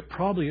part of it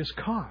probably is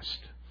cost.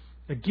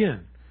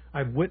 Again,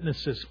 I've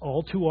witnessed this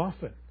all too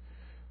often.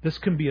 This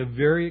can be a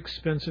very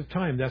expensive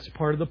time. That's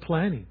part of the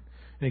planning.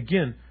 And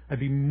again, I'd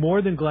be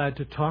more than glad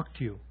to talk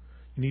to you.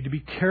 You need to be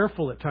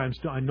careful at times.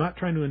 I'm not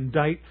trying to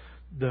indict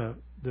the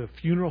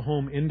funeral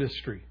home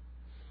industry.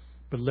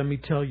 But let me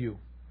tell you,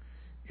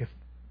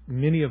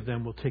 many of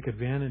them will take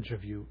advantage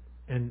of you.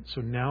 And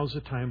so now's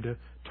the time to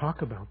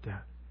talk about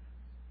that.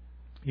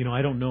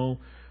 I don't know.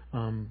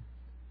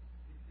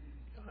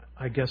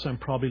 I guess I'm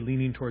probably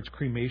leaning towards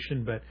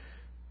cremation, but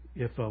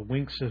if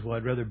Wink says, well,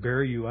 I'd rather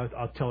bury you,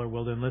 I'll tell her,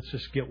 well, then let's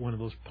just get one of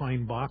those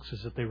pine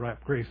boxes that they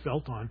wrap gray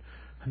felt on.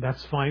 And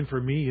that's fine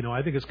for me.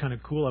 I think it's kind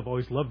of cool. I've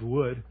always loved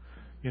wood,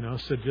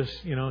 so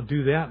just,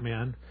 do that,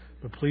 man.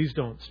 But please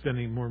don't spend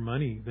any more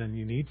money than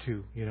you need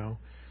to,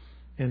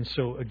 And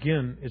so,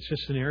 again, it's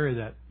just an area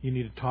that you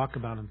need to talk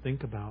about and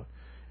think about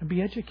and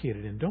be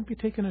educated in. Don't be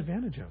taken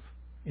advantage of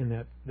in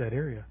that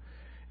area.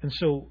 And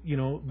so,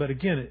 but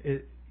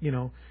again,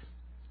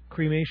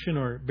 cremation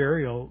or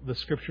burial, the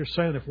Scripture is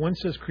silent. If one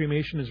says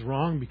cremation is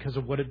wrong because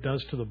of what it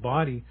does to the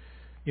body,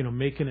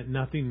 making it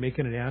nothing,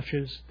 making it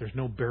ashes, there's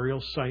no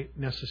burial site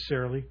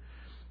necessarily.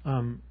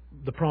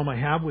 The problem I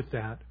have with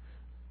that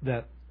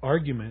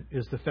argument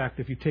is the fact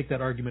that if you take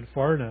that argument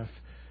far enough,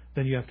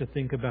 then you have to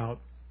think about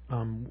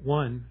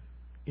one,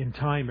 in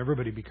time,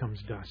 everybody becomes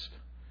dust.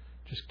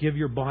 Just give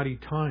your body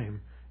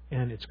time,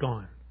 and it's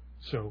gone.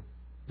 So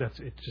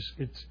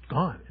it's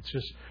gone. It's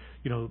just,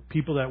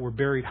 people that were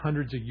buried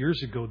hundreds of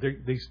years ago,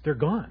 they're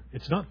gone.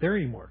 It's not there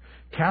anymore.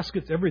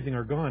 Caskets, everything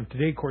are gone.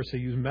 Today, of course, they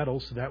use metal,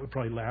 so that would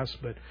probably last.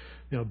 But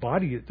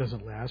body, it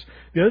doesn't last.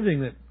 The other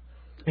thing that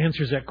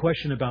answers that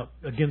question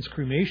against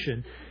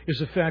cremation is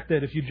the fact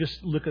that if you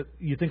just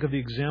you think of the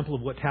example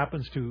of what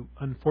happens to,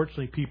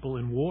 unfortunately, people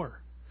in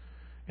war.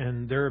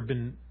 And there have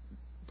been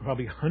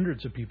probably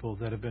hundreds of people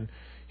that have been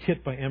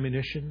hit by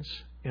ammunitions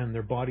and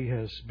their body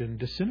has been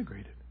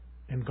disintegrated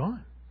and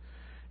gone.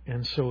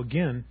 And so,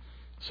 again,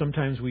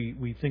 sometimes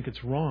we think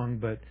it's wrong,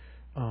 but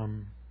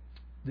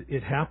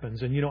it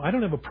happens. And, I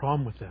don't have a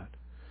problem with that.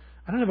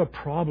 I don't have a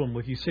problem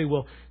with you say,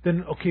 well,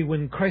 then, okay,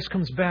 when Christ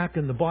comes back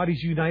and the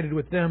body's united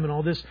with them and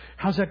all this,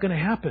 how's that going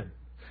to happen?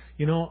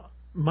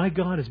 My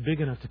God is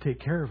big enough to take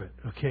care of it,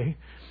 okay?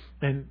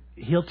 And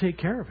He'll take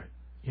care of it.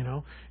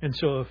 And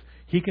so if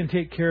He can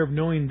take care of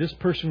knowing this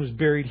person was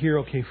buried here,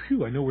 okay,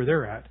 I know where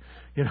they're at,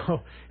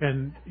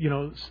 and,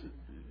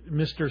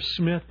 Mr.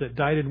 Smith that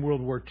died in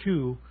World War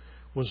II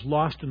was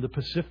lost in the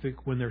Pacific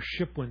when their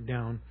ship went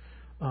down.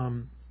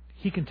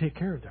 He can take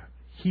care of that.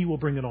 He will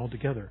bring it all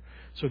together.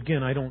 So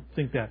again, I don't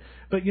think that.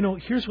 But,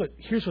 here's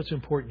what's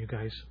important, you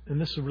guys,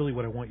 and this is really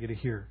what I want you to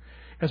hear.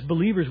 As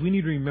believers, we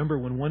need to remember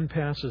when one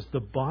passes, the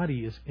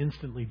body is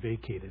instantly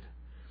vacated.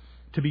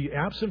 To be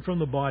absent from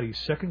the body,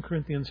 2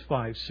 Corinthians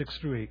 5, 6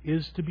 through 8,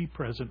 is to be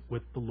present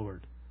with the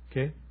Lord.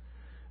 Okay?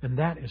 And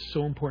that is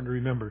so important to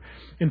remember.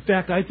 In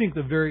fact, I think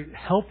the very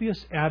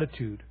healthiest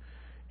attitude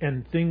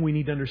and thing we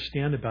need to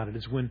understand about it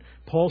is when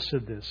Paul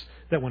said this,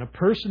 that when a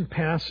person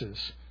passes,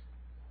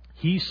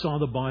 he saw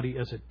the body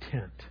as a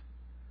tent.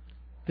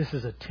 This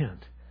is a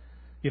tent.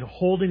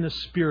 Holding the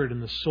spirit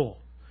and the soul.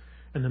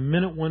 And the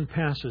minute one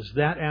passes,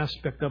 that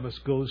aspect of us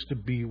goes to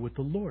be with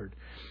the Lord.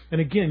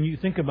 And again, you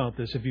think about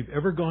this. If you've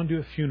ever gone to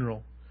a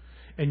funeral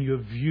and you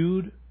have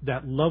viewed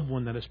that loved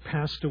one that has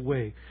passed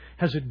away,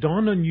 has it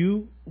dawned on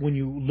you when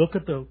you look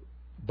at the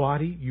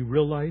body, you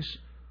realize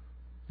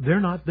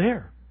they're not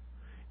there?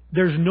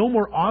 There's no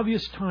more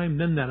obvious time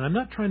than that. And I'm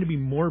not trying to be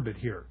morbid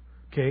here,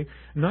 okay?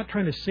 I'm not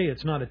trying to say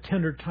it's not a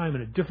tender time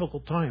and a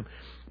difficult time.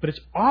 But it's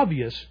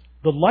obvious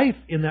the life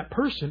in that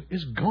person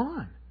is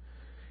gone.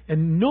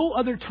 And no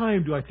other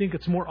time do I think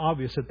it's more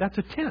obvious that that's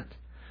a tent.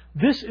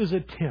 This is a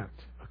tent,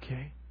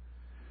 okay?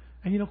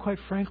 And, quite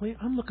frankly,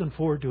 I'm looking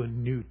forward to a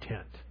new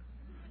tent,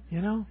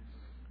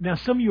 Now,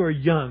 some of you are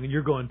young and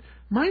you're going,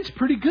 mine's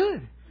pretty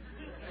good.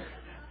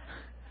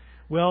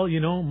 Well,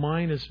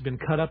 mine has been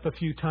cut up a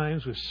few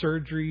times with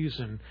surgeries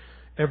and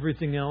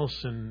everything else,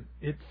 and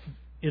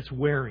it's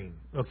wearing,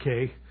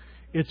 okay?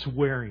 It's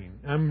wearing.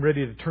 I'm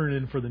ready to turn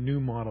in for the new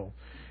model.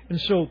 And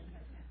so,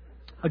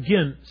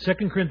 again,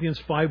 2 Corinthians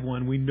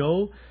 5:1, we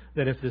know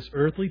that if this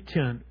earthly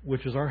tent,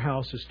 which is our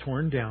house, is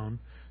torn down,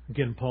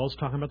 again, Paul's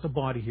talking about the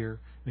body here,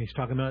 and he's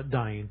talking about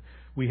dying,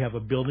 we have a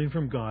building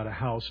from God, a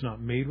house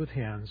not made with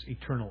hands,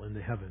 eternal in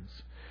the heavens.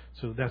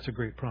 So that's a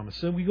great promise.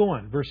 So we go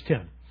on, verse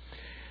 10.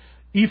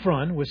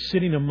 Ephron was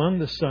sitting among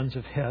the sons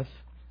of Heth,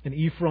 and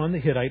Ephron the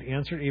Hittite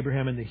answered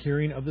Abraham in the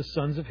hearing of the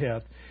sons of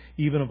Heth,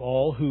 even of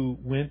all who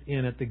went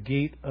in at the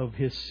gate of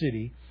his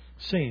city,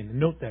 saying,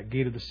 note that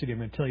gate of the city, I'm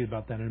going to tell you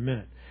about that in a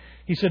minute.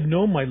 He said,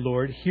 no, my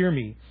Lord, hear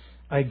me.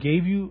 I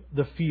gave you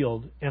the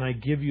field, and I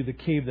give you the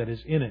cave that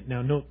is in it.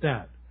 Now note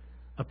that.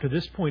 Up to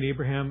this point,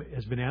 Abraham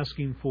has been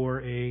asking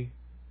for a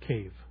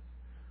cave.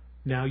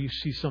 Now you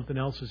see something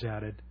else is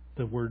added,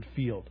 the word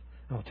field.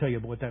 I'll tell you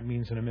what that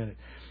means in a minute.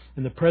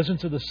 In the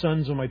presence of the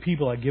sons of my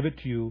people, I give it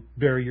to you.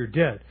 Bury your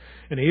dead.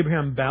 And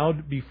Abraham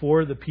bowed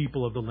before the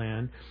people of the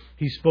land.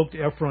 He spoke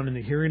to Ephron in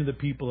the hearing of the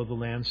people of the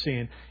land,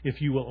 saying,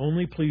 if you will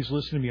only please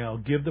listen to me, I'll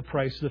give the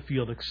price of the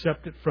field.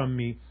 Accept it from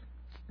me,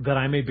 that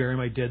I may bury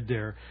my dead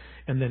there.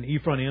 And then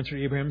Ephron answered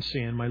Abraham,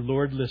 saying, my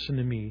Lord, listen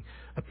to me.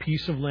 A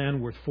piece of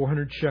land worth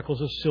 400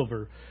 shekels of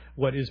silver.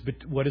 What is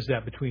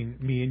that between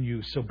me and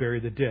you? So bury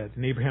the dead.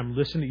 And Abraham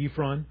listened to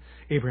Ephron.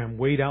 Abraham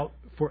weighed out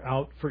for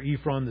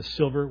Ephron the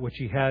silver which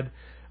he had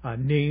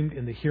named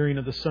in the hearing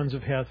of the sons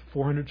of Heth,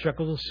 400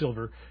 shekels of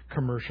silver,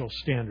 commercial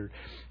standard.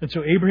 And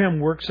so Abraham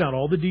works out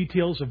all the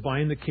details of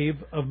buying the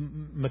cave of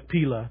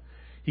Machpelah.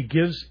 He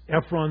gives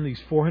Ephron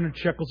these 400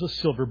 shekels of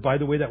silver. By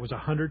the way, that was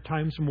 100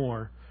 times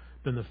more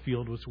than the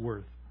field was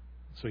worth.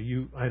 So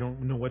I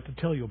don't know what to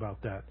tell you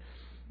about that.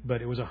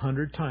 But it was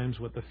 100 times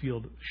what the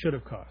field should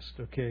have cost.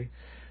 Okay?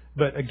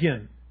 But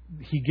again,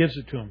 he gives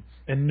it to him.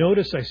 And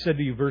notice I said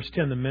to you, verse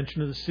 10, the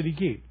mention of the city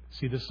gate.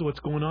 See, this is what's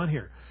going on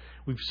here.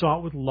 We've saw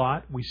it with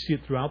Lot. We see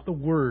it throughout the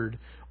Word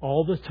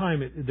all the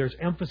time. There's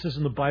emphasis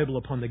in the Bible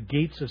upon the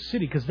gates of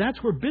city, because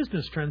that's where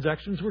business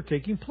transactions were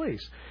taking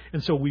place.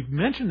 And so we've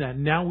mentioned that.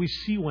 Now we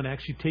see one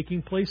actually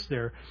taking place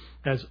there,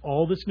 as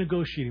all this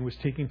negotiating was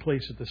taking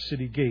place at the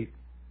city gate.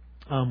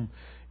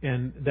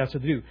 And that's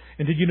what they do.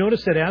 And did you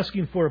notice that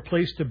asking for a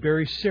place to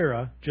bury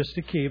Sarah, just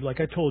a cave,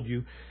 like I told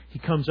you, he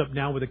comes up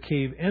now with a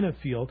cave and a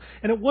field.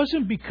 And it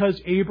wasn't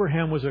because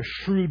Abraham was a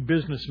shrewd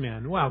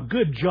businessman. Wow,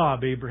 good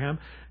job, Abraham.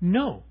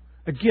 No.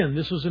 Again,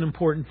 this was an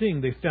important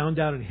thing. They found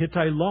out in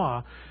Hittite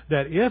law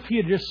that if he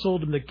had just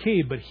sold him the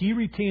cave, but he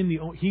retained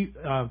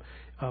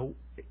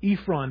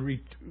Ephron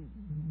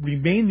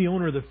remained the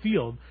owner of the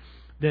field,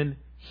 then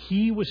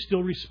he was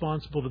still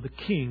responsible to the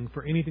king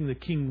for anything the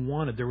king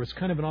wanted. There was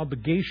kind of an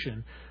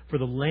obligation for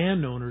the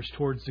landowners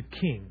towards the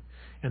king.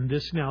 And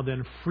this now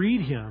then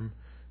freed him,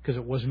 because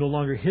it was no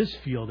longer his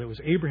field, it was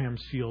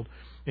Abraham's field.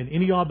 And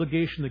any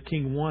obligation the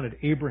king wanted,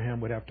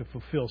 Abraham would have to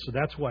fulfill. So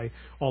that's why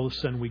all of a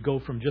sudden we go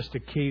from just a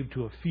cave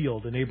to a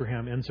field, and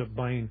Abraham ends up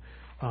buying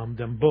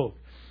them both.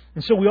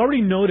 And so we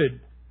already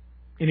noted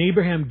in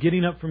Abraham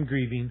getting up from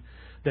grieving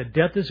that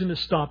death isn't to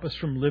stop us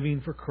from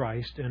living for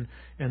Christ,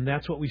 and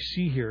that's what we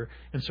see here.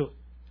 And so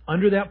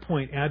under that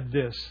point, add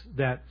this,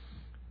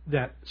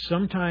 that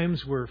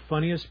sometimes we're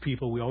funniest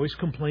people. We always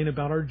complain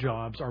about our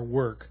jobs, our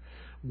work.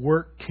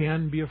 Work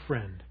can be a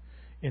friend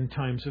in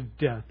times of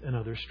death and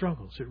other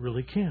struggles. It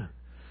really can.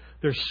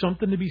 There's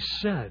something to be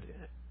said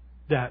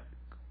that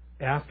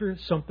after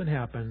something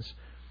happens,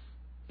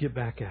 get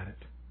back at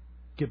it.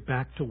 Get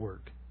back to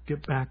work.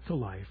 Get back to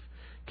life.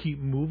 Keep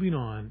moving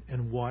on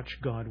and watch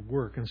God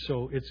work. And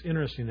so it's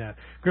interesting that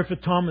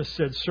Griffith Thomas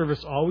said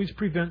service always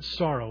prevents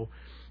sorrow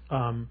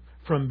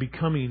from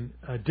becoming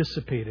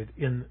dissipated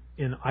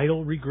in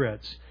idle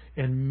regrets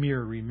and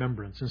mere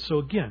remembrance. And so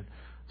again,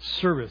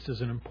 service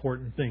is an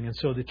important thing. And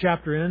so the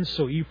chapter ends.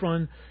 So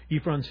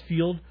Ephron's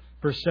field,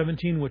 verse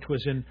 17, which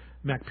was in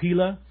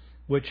Machpelah,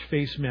 which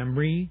faced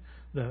Mamre,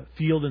 the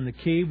field in the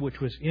cave, which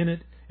was in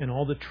it, and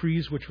all the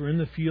trees which were in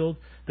the field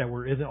that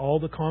were in all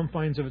the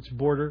confines of its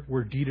border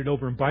were deeded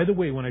over. And by the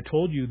way, when I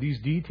told you these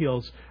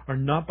details are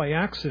not by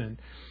accident,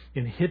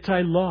 in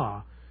Hittite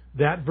law,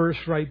 that verse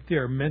right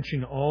there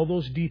mentioning all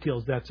those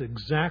details, that's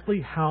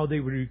exactly how they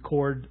would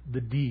record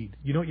the deed.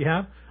 You know what you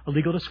have? A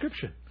legal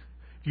description.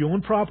 If you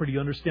own property, you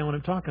understand what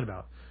I'm talking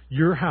about.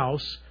 Your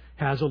house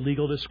has a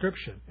legal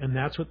description, and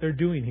that's what they're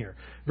doing here.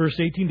 Verse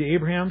 18, to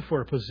Abraham for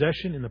a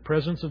possession in the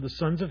presence of the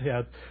sons of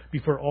Heth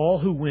before all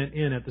who went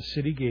in at the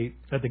city gate,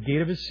 at the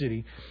gate of his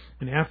city.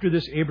 And after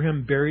this,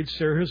 Abraham buried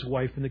Sarah his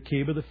wife in the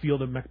cave of the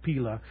field of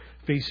Machpelah,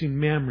 facing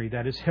Mamre,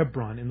 that is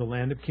Hebron, in the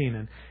land of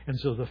Canaan. And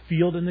so the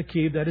field and the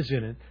cave that is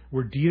in it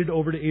were deeded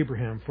over to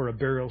Abraham for a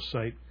burial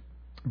site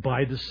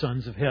by the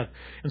sons of Heth.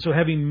 And so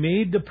having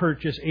made the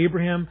purchase,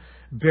 Abraham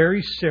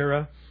buries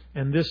Sarah,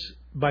 and this,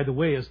 by the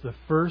way, is the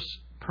first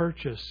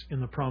purchase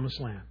in the promised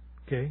land.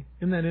 Okay?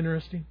 Isn't that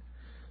interesting?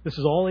 This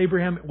is all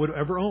Abraham would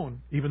ever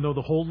own, even though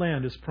the whole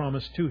land is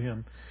promised to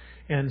him.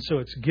 And so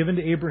it's given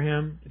to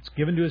Abraham, it's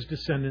given to his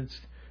descendants,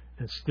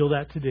 and it's still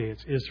that today.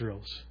 It's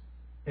Israel's,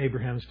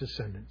 Abraham's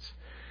descendants.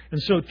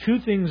 And so two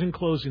things in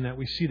closing that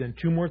we see then,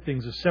 two more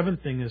things. The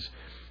seventh thing is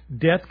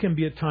death can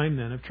be a time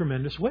then of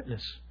tremendous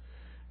witness.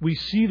 We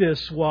see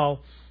this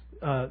while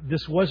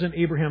this wasn't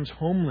Abraham's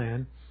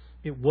homeland,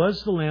 it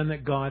was the land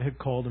that God had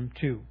called him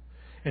to.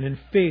 And in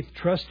faith,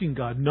 trusting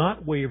God,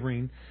 not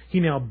wavering, he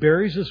now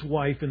buries his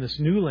wife in this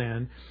new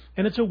land.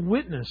 And it's a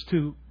witness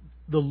to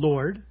the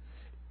Lord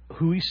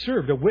who he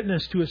served, a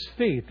witness to his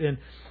faith, and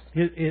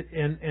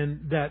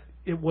that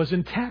it was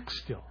intact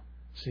still.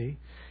 See?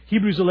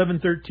 Hebrews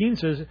 11:13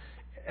 says,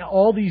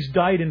 all these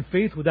died in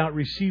faith without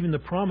receiving the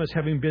promise,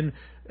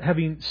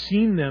 having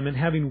seen them and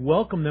having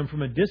welcomed them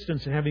from a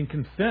distance and having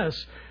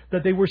confessed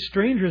that they were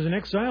strangers and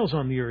exiles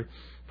on the earth.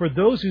 For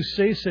those who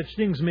say such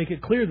things make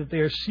it clear that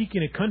they are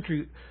seeking a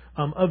country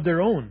of their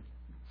own.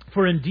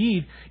 For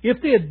indeed,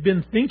 if they had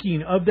been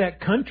thinking of that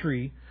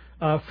country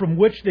from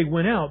which they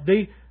went out,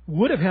 they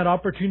would have had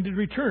opportunity to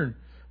return.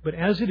 But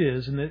as it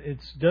is, and it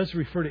does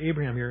refer to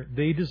Abraham here,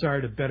 they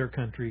desired a better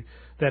country,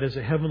 that is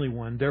a heavenly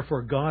one.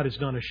 Therefore God is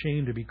not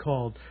ashamed to be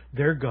called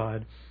their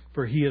God,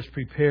 for He has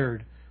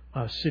prepared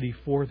a city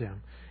for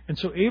them. And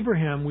so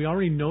Abraham, we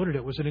already noted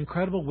it, was an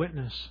incredible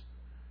witness.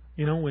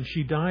 You know, when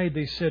she died,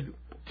 they said,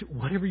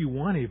 whatever you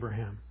want,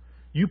 Abraham,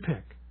 you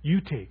pick, you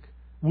take,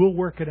 we'll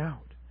work it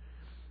out.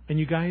 And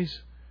you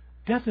guys,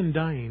 death and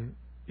dying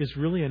is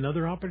really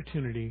another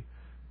opportunity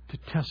to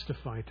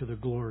testify to the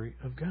glory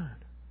of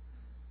God,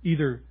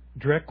 either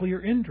directly or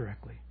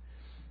indirectly.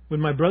 When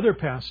my brother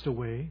passed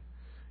away,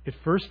 it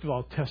first of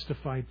all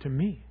testified to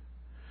me.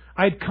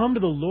 I'd come to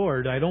the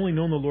Lord. I'd only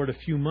known the Lord a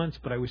few months,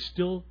 but I was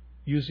still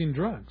using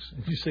drugs.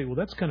 And you say, well,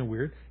 that's kind of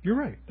weird. You're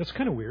right. That's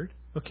kind of weird.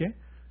 Okay.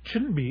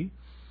 Shouldn't be.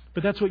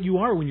 But that's what you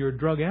are when you're a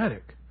drug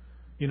addict.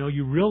 You know,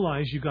 you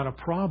realize you got a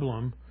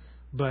problem,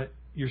 but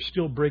you're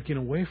still breaking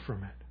away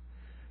from it.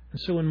 And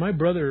so when my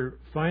brother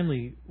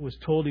finally was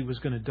told he was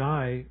going to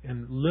die,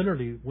 and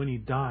literally when he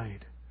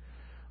died,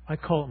 I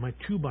call it my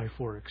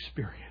 2x4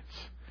 experience.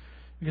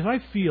 Because I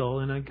feel,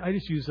 and I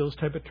just use those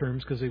type of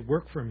terms because they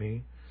work for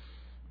me,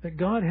 that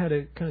God had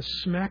to kind of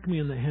smack me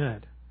in the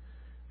head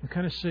and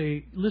kind of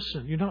say,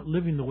 listen, you're not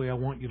living the way I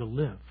want you to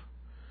live.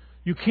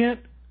 You can't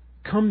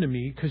come to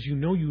me because you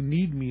know you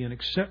need me and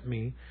accept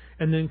me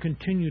and then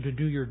continue to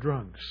do your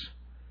drugs.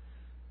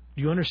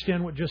 Do you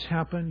understand what just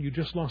happened? You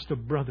just lost a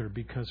brother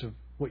because of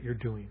what you're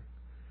doing.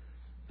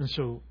 And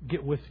so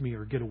get with me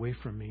or get away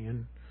from me.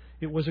 And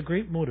it was a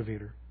great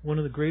motivator. One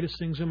of the greatest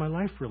things in my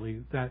life,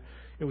 really, that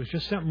it was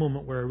just that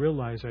moment where I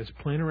realized I was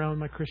playing around with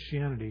my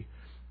Christianity.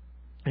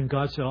 And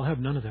God said, I'll have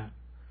none of that.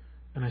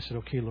 And I said,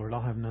 okay, Lord,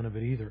 I'll have none of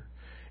it either.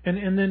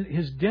 And then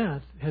his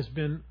death has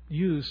been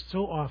used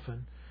so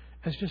often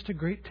as just a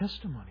great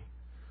testimony.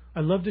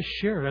 I love to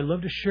share it. I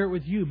love to share it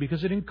with you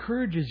because it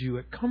encourages you.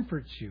 It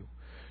comforts you.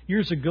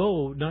 Years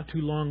ago, not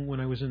too long when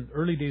I was in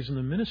early days in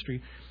the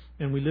ministry,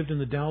 and we lived in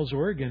the Dalles,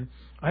 Oregon,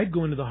 I'd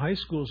go into the high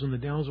schools in the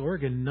Dalles,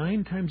 Oregon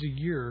 9 times a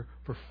year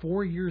for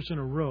 4 years in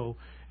a row,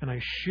 and I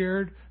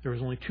shared, there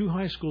was only 2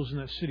 high schools in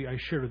that city, I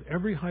shared with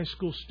every high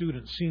school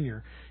student,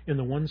 senior, in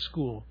the one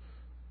school,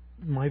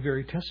 my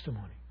very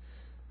testimony.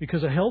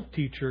 Because a health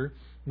teacher,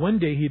 one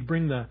day he'd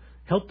bring the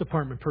health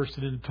department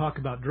person in to talk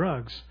about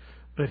drugs,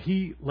 but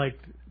he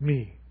liked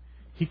me.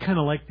 He kind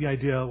of liked the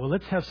idea, well,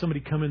 let's have somebody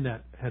come in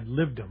that had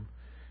lived them.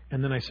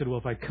 And then I said, well,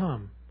 if I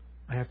come,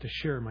 I have to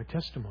share my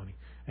testimony.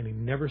 And he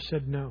never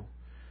said no.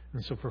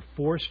 And so for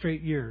 4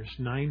 straight years,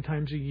 9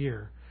 times a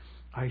year,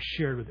 I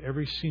shared with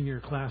every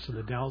senior class of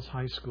the Dalles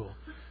High School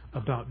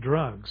about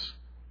drugs,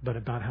 but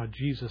about how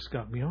Jesus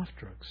got me off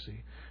drugs,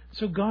 see?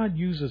 So God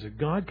uses it.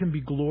 God can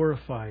be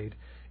glorified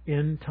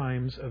in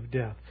times of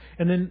death.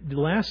 And then the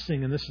last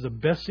thing, and this is the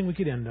best thing we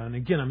could end on.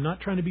 Again, I'm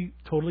not trying to be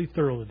totally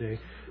thorough today.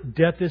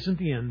 Death isn't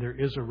the end. There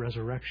is a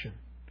resurrection.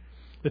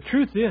 The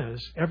truth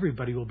is,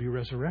 everybody will be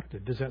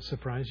resurrected. Does that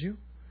surprise you?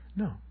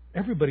 No.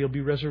 Everybody will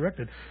be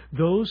resurrected.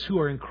 Those who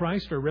are in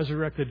Christ are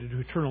resurrected to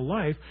eternal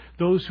life.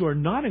 Those who are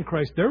not in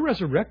Christ, they're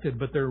resurrected,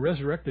 but they're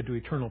resurrected to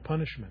eternal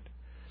punishment.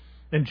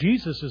 And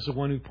Jesus is the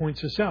one who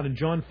points this out. In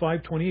John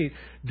 5:28,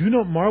 do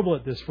not marvel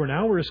at this, for an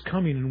hour is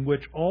coming in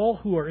which all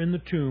who are in the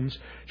tombs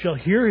shall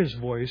hear His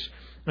voice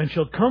and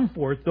shall come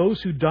forth,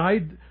 those who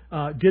died,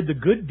 did the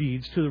good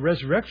deeds to the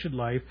resurrection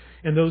life,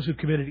 and those who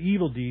committed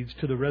evil deeds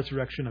to the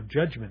resurrection of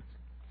judgment.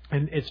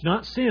 And it's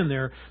not saying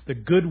there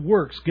that good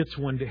works gets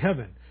one to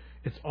heaven.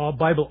 It's all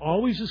Bible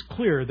always is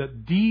clear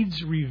that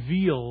deeds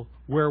reveal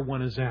where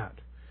one is at.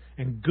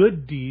 And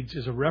good deeds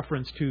is a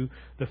reference to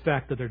the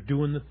fact that they're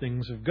doing the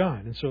things of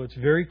God. And so it's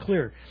very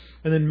clear.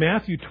 And then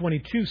Matthew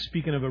 22,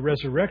 speaking of a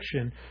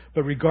resurrection,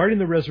 but regarding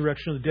the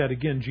resurrection of the dead,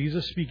 again,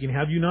 Jesus speaking,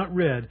 have you not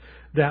read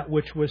that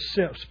which was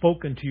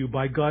spoken to you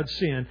by God,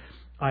 saying,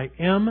 I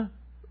am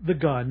the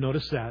God.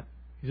 Notice that.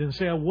 He didn't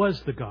say I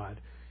was the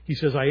God. He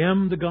says, I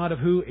am the God of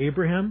who?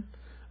 Abraham.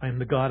 I am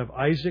the God of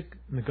Isaac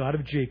and the God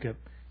of Jacob.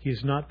 He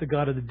is not the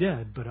God of the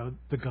dead, but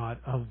the God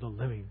of the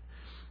living.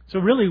 So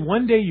really,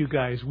 one day, you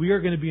guys, we are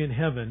going to be in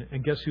heaven,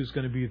 and guess who's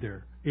going to be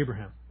there?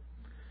 Abraham.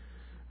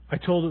 I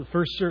told the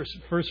first service,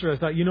 I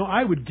thought,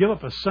 I would give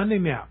up a Sunday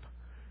nap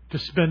to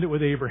spend it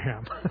with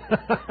Abraham.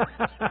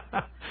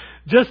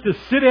 Just to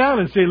sit down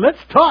and say, let's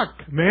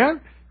talk,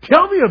 man.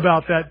 Tell me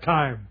about that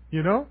time,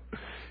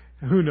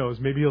 Who knows?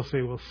 Maybe he'll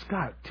say, well,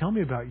 Scott, tell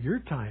me about your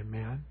time,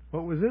 man.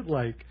 What was it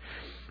like?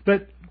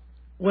 But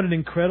what an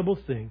incredible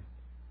thing.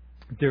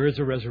 There is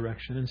a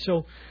resurrection. And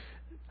so,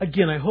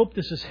 again, I hope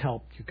this has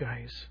helped you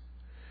guys.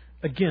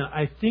 Again,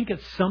 I think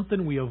it's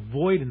something we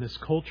avoid in this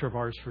culture of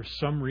ours for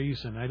some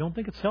reason. I don't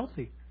think it's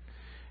healthy.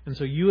 And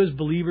so you as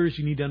believers,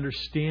 you need to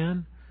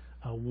understand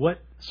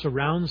what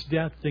surrounds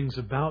death, things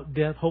about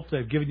death.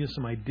 Hopefully I've given you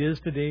some ideas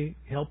today,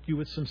 helped you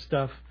with some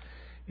stuff.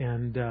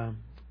 And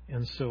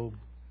so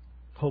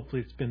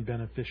hopefully it's been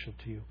beneficial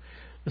to you.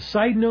 The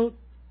side note,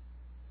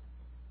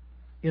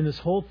 in this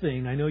whole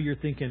thing, I know you're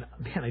thinking,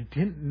 man, I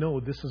didn't know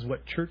this is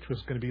what church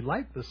was going to be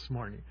like this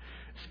morning.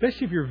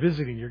 Especially if you're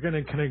visiting, you're going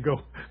to kind of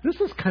go, this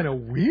is kind of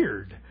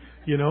weird,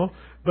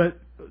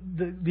 But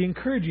the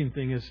encouraging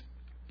thing is,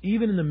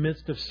 even in the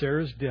midst of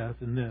Sarah's death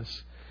in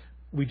this,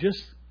 we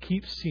just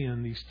keep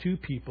seeing these two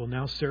people.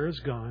 Now Sarah's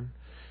gone.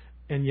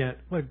 And yet,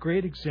 what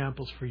great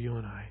examples for you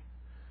and I.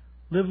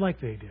 Live like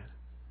they did.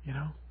 You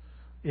know,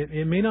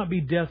 it may not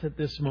be death at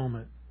this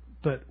moment,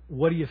 but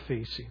what are you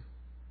facing?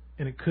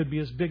 And it could be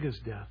as big as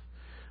death.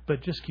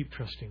 But just keep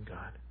trusting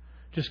God.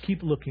 Just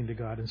keep looking to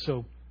God. And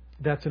so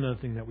that's another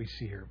thing that we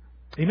see here.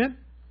 Amen?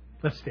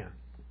 Let's stand.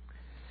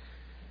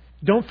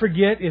 Don't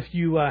forget, if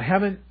you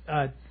haven't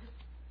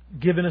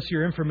given us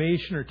your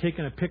information or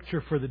taken a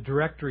picture for the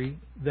directory,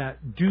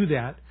 do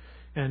that.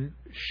 And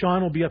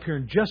Sean will be up here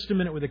in just a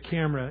minute with a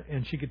camera,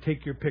 and she could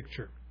take your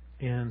picture.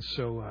 And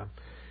so,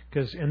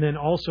 and then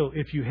also,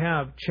 if you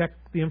have, check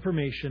the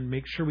information,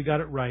 make sure we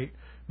got it right,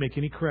 make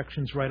any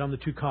corrections right on the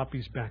 2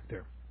 copies back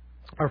there.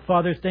 Our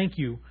Father, thank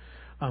you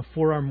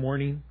for our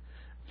morning.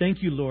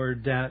 Thank you,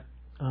 Lord, that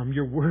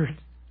your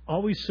Word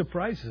always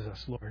surprises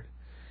us, Lord.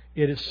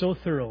 It is so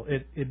thorough.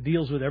 It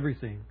deals with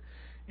everything.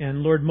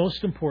 And Lord,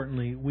 most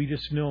importantly, we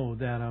just know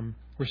that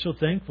we're so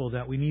thankful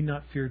that we need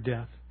not fear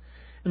death.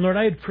 And Lord,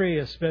 I'd pray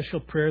a special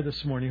prayer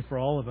this morning for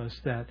all of us,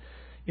 that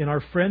in our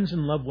friends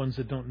and loved ones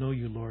that don't know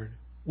you, Lord,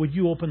 would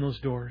you open those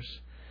doors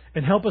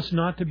and help us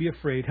not to be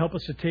afraid. Help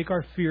us to take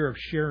our fear of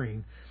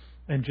sharing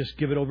and just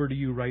give it over to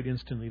you right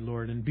instantly,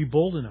 Lord, and be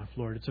bold enough,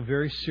 Lord. It's a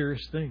very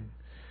serious thing.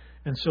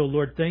 And so,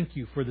 Lord, thank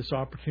you for this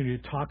opportunity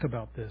to talk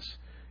about this.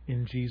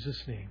 In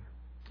Jesus' name,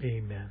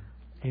 amen.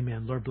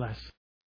 Amen. Lord bless.